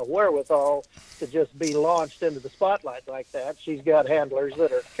the wherewithal to just be launched into the spotlight like that. She's got handlers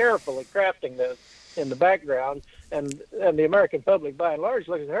that are carefully crafting this in the background, and the American public by and large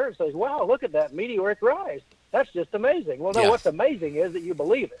looks at her and says, wow, look at that meteoric rise. That's just amazing. Well, no, what's amazing is that you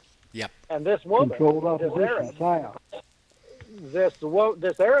believe it. Yep. And this woman,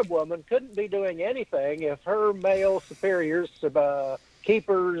 this Arab woman couldn't be doing anything if her male superiors,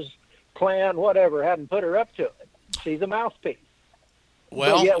 keepers, clan, whatever, hadn't put her up to it. She's a mouthpiece.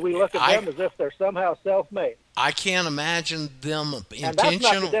 Well, so yet we look at them as if they're somehow self-made. I can't imagine them intentional. And that's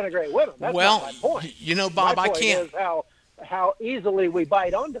not to denigrate women. That's not my point. Bob, my point I can't. Is how easily we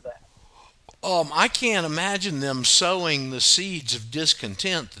bite onto that. I can't imagine them sowing the seeds of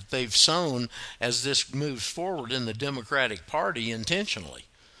discontent that they've sown as this moves forward in the Democratic Party intentionally.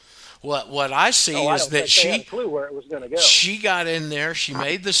 What I see is that she had a clue where it was going to go. She got in there. She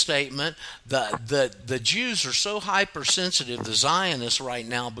made the statement. The Jews are so hypersensitive, the Zionists right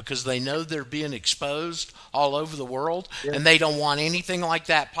now, because they know they're being exposed all over the world, and they don't want anything like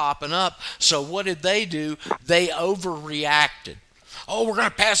that popping up. So what did they do? They overreacted. Oh, we're going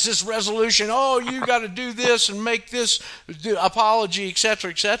to pass this resolution. Oh, you got to do this and make this apology, et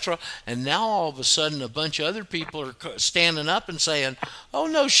cetera, et cetera. And now all of a sudden a bunch of other people are standing up and saying, oh,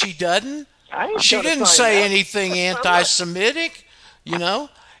 no, she doesn't. She didn't say anything anti-Semitic,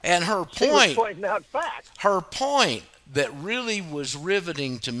 And her point, she was pointing out facts. Her point that really was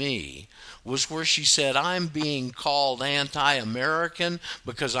riveting to me was where she said, I'm being called anti-American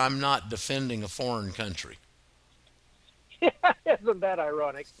because I'm not defending a foreign country. Isn't that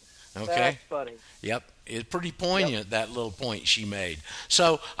ironic? Okay. That's funny. Yep. It's pretty poignant, that little point she made.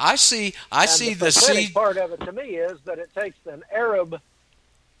 So I see The the pathetic seed. part of it to me is that it takes an Arab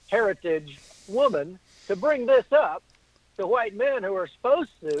heritage woman to bring this up to white men who are supposed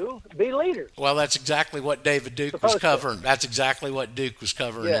to be leaders. Well, that's exactly what David Duke was covering. That's exactly what Duke was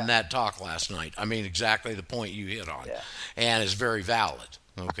covering in that talk last night. I mean, exactly the point you hit on. Yeah. And it's very valid.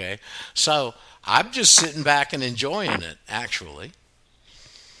 Okay. So I'm just sitting back and enjoying it, actually.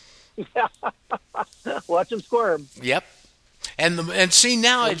 Yeah. Watch them squirm. Yep. And see,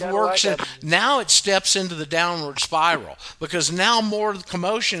 now it works. Like now it steps into the downward spiral because now more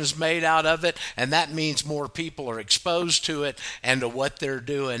commotion is made out of it, and that means more people are exposed to it and to what they're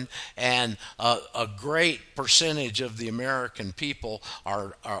doing. And a great percentage of the American people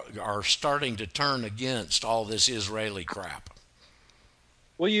are starting to turn against all this Israeli crap.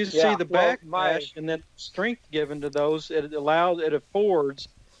 Well, you see the backlash and then strength given to those. It affords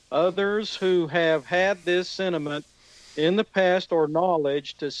others who have had this sentiment in the past or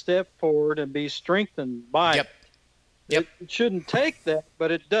knowledge to step forward and be strengthened by it. Yep. It shouldn't take that, but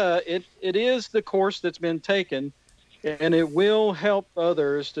it does. It is the course that's been taken, and it will help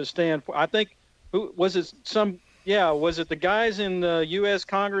others to stand for. I think was it the guys in the U.S.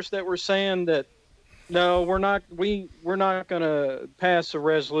 Congress that were saying that no, we're not going to pass a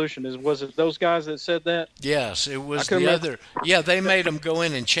resolution. Was it those guys that said that? Yes, it was the other. Yeah, they made them go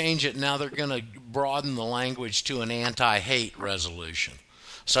in and change it. Now they're going to broaden the language to an anti-hate resolution.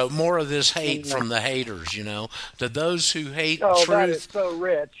 So more of this hate from the haters, to those who hate truth. That is so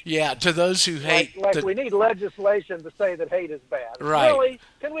rich. Yeah, to those who hate. Like we need legislation to say that hate is bad. Right. Really?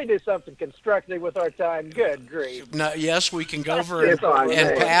 Can we do something constructive with our time? Good grief. No, yes, we can go over and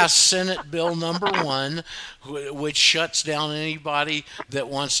pass Senate Bill number 1, which shuts down anybody that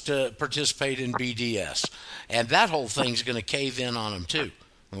wants to participate in BDS. And that whole thing's going to cave in on them too.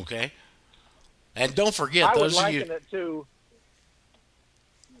 Okay? And don't forget, those of you. I would liken it to.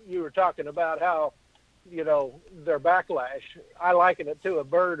 You were talking about how, their backlash. I liken it to a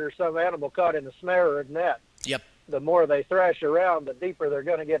bird or some animal caught in a snare or a net. Yep. The more they thrash around, the deeper they're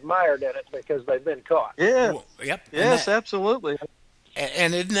going to get mired in it because they've been caught. Yeah. Well, yep. Yes, absolutely.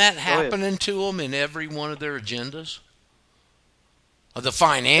 And isn't that happening to them in every one of their agendas? The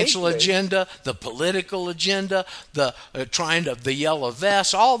financial agenda, the political agenda, the yellow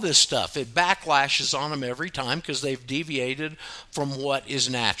vest, all this stuff. It backlashes on them every time because they've deviated from what is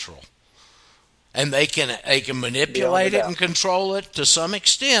natural. And they can manipulate it and control it to some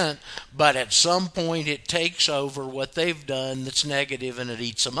extent, but at some point it takes over what they've done that's negative and it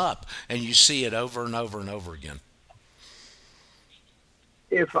eats them up. And you see it over and over and over again.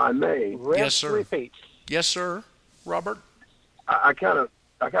 If I may. Yes, sir. Repeat. Yes, sir. Robert? I kind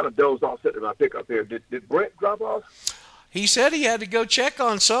of dozed off sitting in my pickup here. Did Brent drop off? He said he had to go check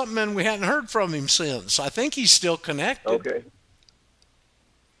on something, and we hadn't heard from him since. I think he's still connected.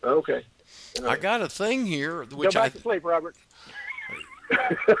 Okay. I got a thing here. Which Go back to sleep, Robert.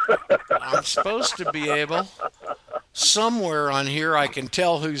 I'm supposed to be able. Somewhere on here, I can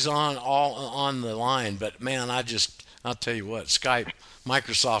tell who's on the line. But man, I'll tell you what, Skype.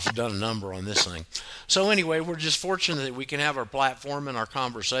 Microsoft has done a number on this thing. So anyway, we're just fortunate that we can have our platform and our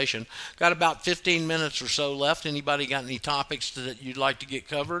conversation. Got about 15 minutes or so left. Anybody got any topics that you'd like to get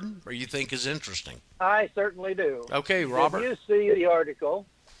covered or you think is interesting? I certainly do. Okay, Robert. Did you see the article?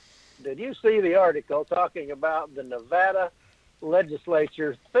 Talking about the Nevada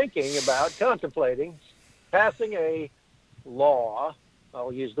legislature contemplating passing a law,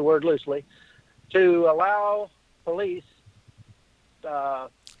 I'll use the word loosely, to allow police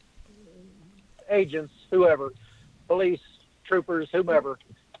agents, police troopers, whomever,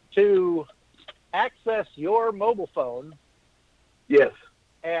 to access your mobile phone. Yes.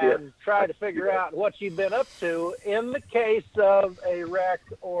 And try to figure out what you've been up to in the case of a wreck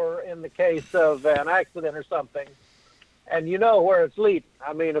or in the case of an accident or something. And you know where it's leading.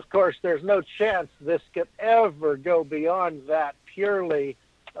 I mean, of course, there's no chance this could ever go beyond that purely,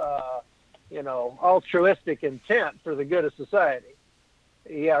 altruistic intent for the good of society.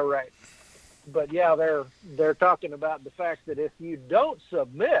 Yeah, right. But yeah, they're talking about the fact that if you don't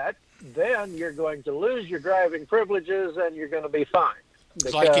submit, then you're going to lose your driving privileges and you're going to be fined.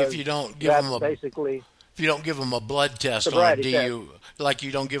 It's like if you don't give them a blood test on a DUI, like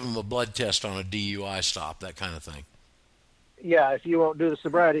you don't give them a blood test on a DUI stop, that kind of thing. Yeah, if you won't do the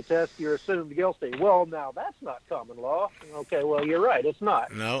sobriety test, you're assumed guilty. Well, now that's not common law. Okay, well you're right, it's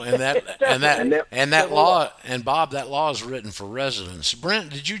not. No, and that law, and Bob, that law is written for residents.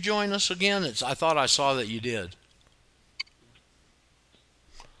 Brent, did you join us again? I thought I saw that you did.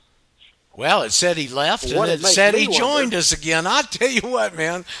 Well, it said he left, and it said he joined us again. I tell you what,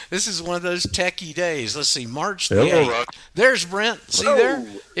 man, this is one of those techie days. Let's see, March the 8th. There's Brent. See there?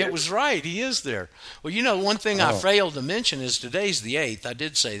 It was right. He is there. Well, you know, one thing I failed to mention is today's the 8th. I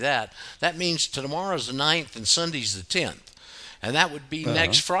did say that. That means tomorrow's the 9th and Sunday's the 10th. And that would be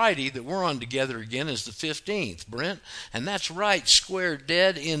next Friday that we're on together again is the 15th, Brent. And that's right, square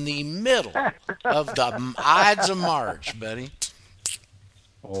dead in the middle of the Ides of March, buddy.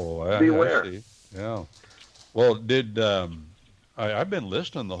 Oh, I see. Yeah. Well, I've been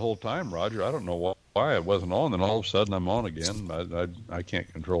listening the whole time, Roger. I don't know why I wasn't on, then all of a sudden I'm on again. I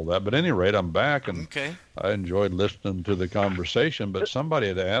can't control that. But at any rate, I'm back, and I enjoyed listening to the conversation. But somebody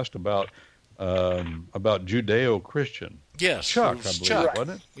had asked about Judeo-Christian. Yes. Chuck, I believe,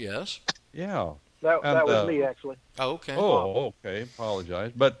 wasn't it? Yes. Yeah. That was me, actually. Oh, okay. Oh, okay.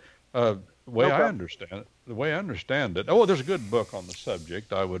 Apologize. But the way I understand it, there's a good book on the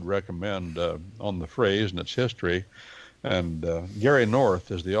subject I would recommend on the phrase and its history. And Gary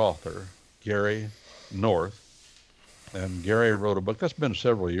North is the author, Gary North. And Gary wrote a book that's been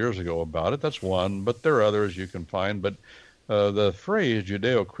several years ago about it. That's one, but there are others you can find. But the phrase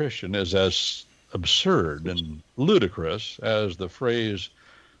Judeo-Christian is as absurd and ludicrous as the phrase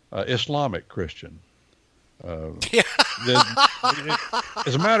Islamic Christian. As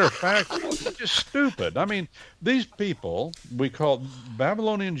a matter of fact, it's just stupid. I mean, these people we call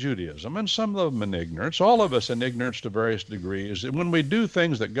Babylonian Judaism, and some of them in ignorance, all of us in ignorance to various degrees. And when we do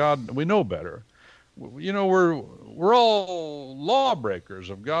things that we know better, you know, we're all lawbreakers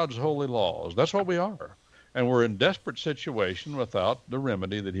of God's holy laws. That's what we are. And we're in desperate situation without the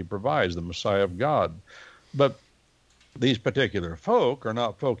remedy that he provides, the Messiah of God. But these particular folk are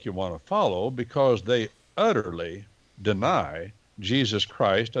not folk you want to follow because they utterly deny Jesus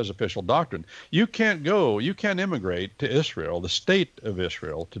Christ as official doctrine. You can't immigrate to Israel, the state of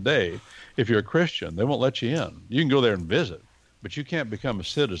Israel today, if you're a Christian. They won't let you in. You can go there and visit, but you can't become a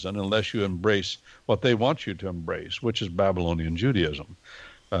citizen unless you embrace what they want you to embrace, which is Babylonian Judaism.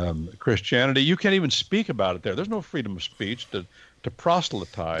 Christianity, you can't even speak about it there. There's no freedom of speech to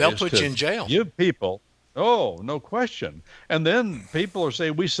proselytize. They'll put you in jail. Give people, no question. And then people are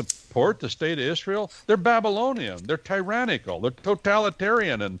saying we support the state of Israel. They're Babylonian. They're tyrannical. They're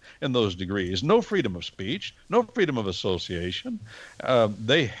totalitarian in those degrees. No freedom of speech. No freedom of association.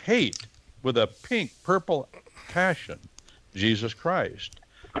 They hate with a pink, purple passion Jesus Christ.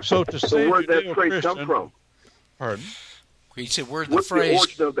 So to say where'd that phrase come from? Pardon? He said, "Where's the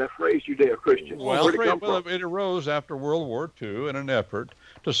origin of that phrase, Judeo-Christian? Where'd it come from? It arose after World War II in an effort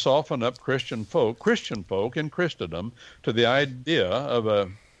to soften up Christian folk in Christendom to the idea of a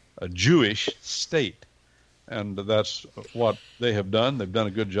Jewish state. And that's what they have done. They've done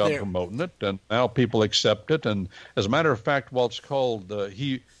a good job promoting it, and now people accept it. And as a matter of fact, what's called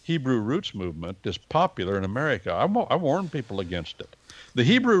the Hebrew Roots movement is popular in America. I warn people against it. The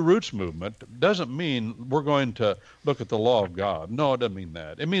Hebrew Roots movement doesn't mean we're going to look at the law of God. No, it doesn't mean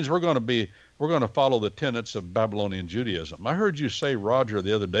that. It means we're going to follow the tenets of Babylonian Judaism. I heard you say, Roger,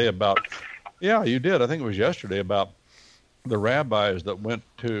 the other day about, yeah, you did. I think it was yesterday, about the rabbis that went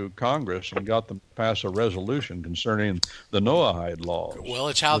to Congress and got them to pass a resolution concerning the Noahide laws. Well,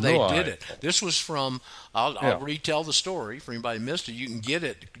 it's how they did it. This was from, I'll retell the story for anybody who missed it. You can get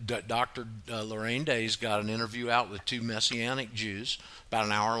it. Dr. Lorraine Day's got an interview out with two Messianic Jews, about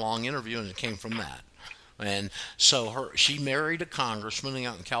an hour-long interview, and it came from that. And so she married a congressman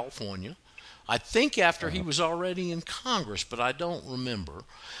out in California. I think after he was already in Congress, but I don't remember.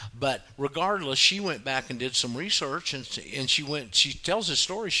 But regardless, she went back and did some research, and she tells this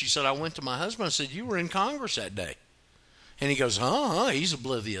story. She said, I went to my husband and said, you were in Congress that day. And he goes, he's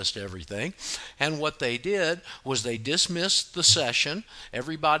oblivious to everything. And what they did was they dismissed the session.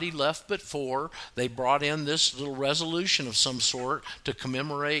 Everybody left but 4. They brought in this little resolution of some sort to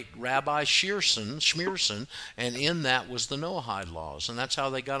commemorate Rabbi Schmierson, and in that was the Noahide laws. And that's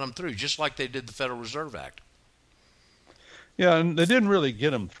how they got them through, just like they did the Federal Reserve Act. Yeah, and they didn't really get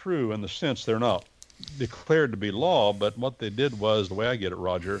them through in the sense they're not declared to be law, but what they did was, the way I get it,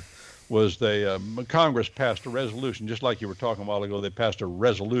 Roger, was Congress passed a resolution, just like you were talking a while ago. They passed a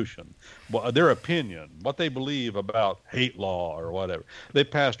resolution, their opinion, what they believe about hate law or whatever. They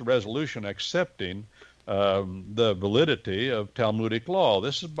passed a resolution accepting the validity of Talmudic law.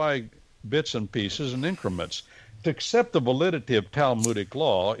 This is by bits and pieces and increments. To accept the validity of Talmudic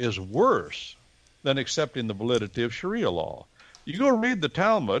law is worse than accepting the validity of Sharia law. You go read the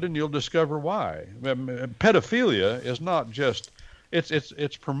Talmud and you'll discover why. Pedophilia is not just...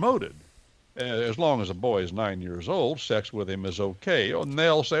 It's promoted. As long as a boy is 9 years old, sex with him is okay. And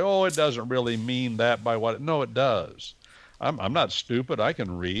they'll say, it doesn't really mean that by what... No, it does. I'm not stupid. I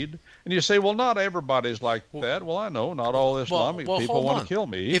can read. And you say, well, not everybody's like that. Well, I know not all Islamic people want to kill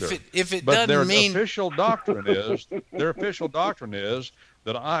me either. But their official doctrine is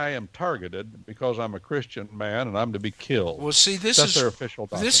that I am targeted because I'm a Christian man and I'm to be killed. Well, see, that's their official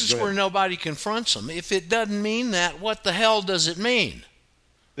doctrine. This is where nobody confronts them. If it doesn't mean that, what the hell does it mean?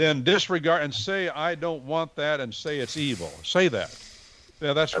 Then disregard and say, I don't want that, and say it's evil. Say that.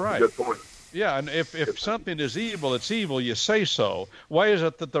 Yeah, that's right. A good point. Yeah, and if something is evil, it's evil, you say so. Why is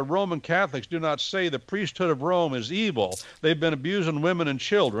it that the Roman Catholics do not say the priesthood of Rome is evil? They've been abusing women and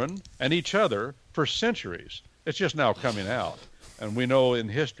children and each other for centuries. It's just now coming out. And we know in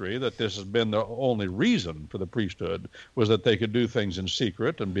history that this has been the only reason for the priesthood, was that they could do things in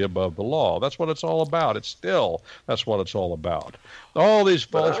secret and be above the law. That's what it's all about. That's what it's all about. All these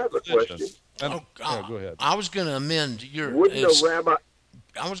false religions. Go ahead. I was going to amend your...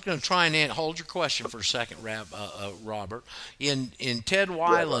 I was going to try and hold your question for a second, Robert. In Ted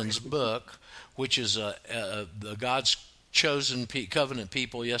Weiland's book, which is the God's Chosen Covenant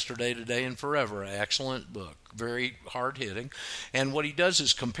People Yesterday, Today, and Forever, an excellent book, very hard-hitting. And what he does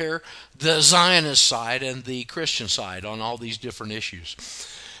is compare the Zionist side and the Christian side on all these different issues.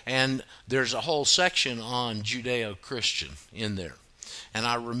 And there's a whole section on Judeo-Christian in there. And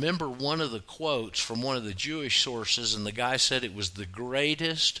I remember one of the quotes from one of the Jewish sources, and the guy said it was the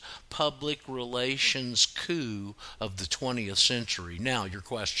greatest public relations coup of the 20th century. Now, your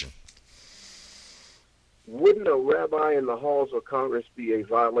question. Wouldn't a rabbi in the halls of Congress be a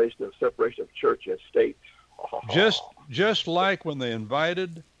violation of separation of church and state? Just like when they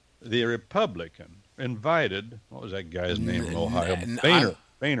invited the Republican, what was that guy's name in Ohio?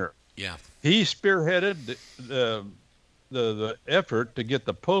 Boehner. Yeah. He spearheaded the effort to get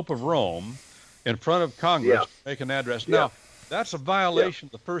the Pope of Rome in front of Congress to make an address. Now, that's a violation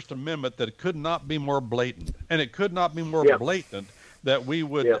of the First Amendment that could not be more blatant. And it could not be more blatant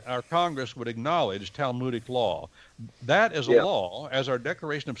that our Congress would acknowledge Talmudic law. That is a law, as our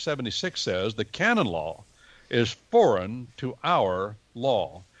Declaration of 76 says, the canon law is foreign to our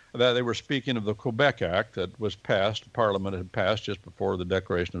law. That they were speaking of the Quebec Act that was passed, Parliament had passed just before the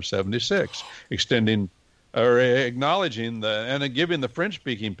Declaration of 76, acknowledging and giving the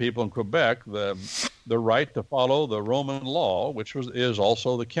French-speaking people in Quebec the right to follow the Roman law, which is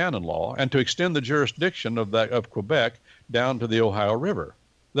also the canon law, and to extend the jurisdiction of Quebec down to the Ohio River.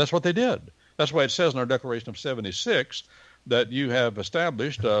 That's what they did. That's why it says in our Declaration of 76 that you have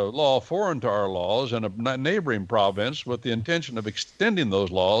established a law foreign to our laws in a neighboring province with the intention of extending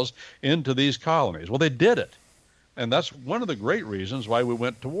those laws into these colonies. Well, they did it. And that's one of the great reasons why we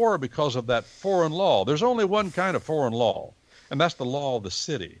went to war, because of that foreign law. There's only one kind of foreign law, and that's the law of the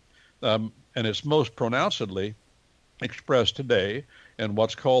city. And it's most pronouncedly expressed today in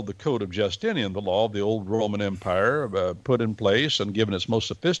what's called the Code of Justinian, the law of the old Roman Empire, put in place and given its most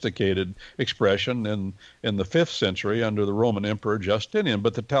sophisticated expression in the 5th century under the Roman Emperor Justinian.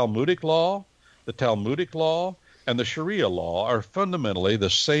 But the Talmudic law, and the Sharia law are fundamentally the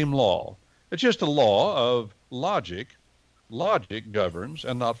same law. It's just a law of logic. Logic governs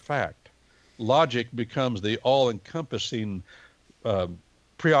and not fact. Logic becomes the all-encompassing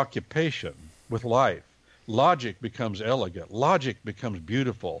preoccupation with life. Logic becomes elegant. Logic becomes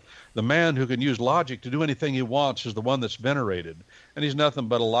beautiful. The man who can use logic to do anything he wants is the one that's venerated. And he's nothing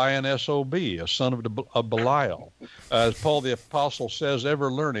but a lion SOB, a son of Belial. As Paul the Apostle says, ever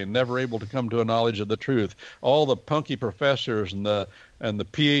learning, never able to come to a knowledge of the truth. All the punky professors and the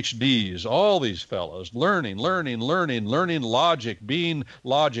PhDs, all these fellows, learning logic, being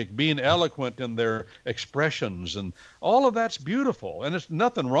eloquent in their expressions, and all of that's beautiful. And it's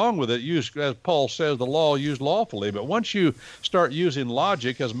nothing wrong with it, used, as Paul says, the law used lawfully. But once you start using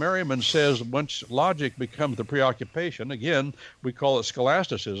logic, as Merriman says, once logic becomes the preoccupation, again, we call it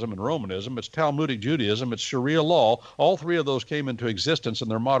scholasticism and Romanism, it's Talmudic Judaism, it's Sharia law. All three of those came into existence in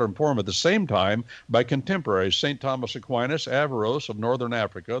their modern form at the same time by contemporaries, St. Thomas Aquinas, Averroes of Northern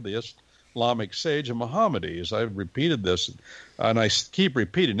Africa, the Islamic sage, and Maimonides. I've repeated this, and I keep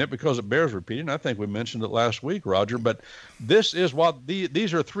repeating it because it bears repeating. I think we mentioned it last week, Roger, but this is what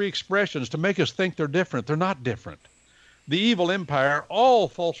these are three expressions to make us think they're different. They're not different. The evil empire, all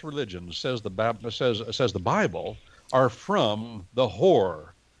false religions, says the Bible, are from the whore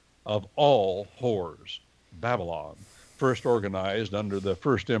of all whores, Babylon. First organized under the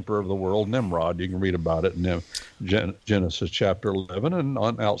first emperor of the world, Nimrod. You can read about it in Genesis chapter 11 and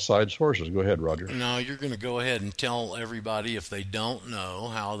on outside sources. Go ahead, Roger. No, you're going to go ahead and tell everybody, if they don't know,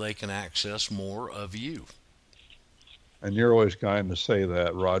 how they can access more of you. And you're always kind to say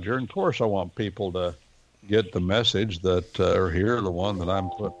that, Roger. And of course, I want people to get the message that or hear the one that I'm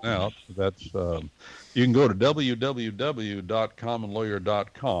putting out. That's You can go to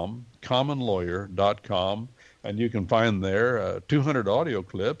www.commonlawyer.com, commonlawyer.com, and you can find there 200 audio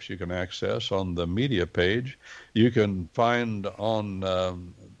clips you can access on the media page. You can find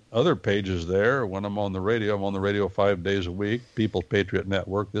on other pages there. When I'm on the radio 5 days a week. People's Patriot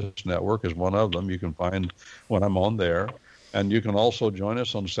Network, this network is one of them. You can find when I'm on there. And you can also join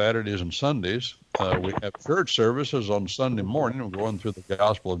us on Saturdays and Sundays. We have church services on Sunday morning. We're going through the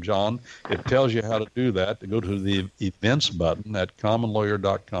Gospel of John. It tells you how to do that. To go to the events button at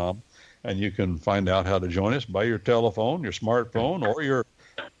commonlawyer.com, and you can find out how to join us by your telephone, your smartphone, or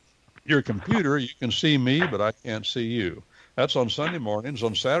your computer. You can see me, but I can't see you. That's on Sunday mornings.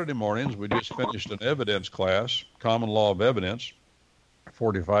 On Saturday mornings, we just finished an evidence class, Common Law of Evidence,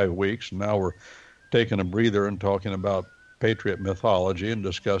 45 weeks. Now we're taking a breather and talking about Patriot mythology and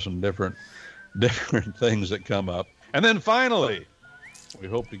discussing different things that come up. And then finally, we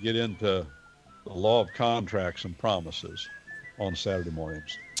hope to get into the law of contracts and promises on Saturday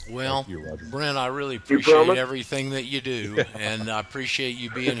mornings. Well, you, Roger. Brent, I really appreciate everything that you do, and I appreciate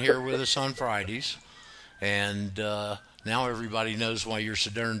you being here with us on Fridays. And now everybody knows why you're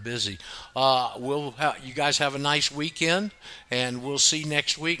so darn busy. You guys have a nice weekend, and we'll see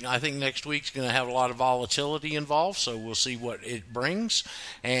next week. I think next week's going to have a lot of volatility involved, so we'll see what it brings.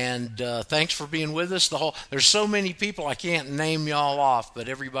 And thanks for being with us. There's so many people I can't name y'all off, but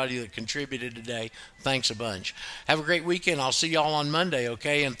everybody that contributed today, thanks a bunch. Have a great weekend. I'll see y'all on Monday,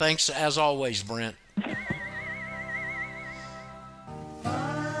 okay? And thanks as always, Brent.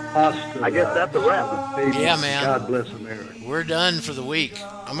 I guess that's a wrap. Yeah, man. God bless America. We're done for the week.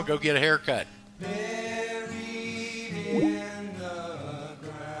 I'm going to go get a haircut.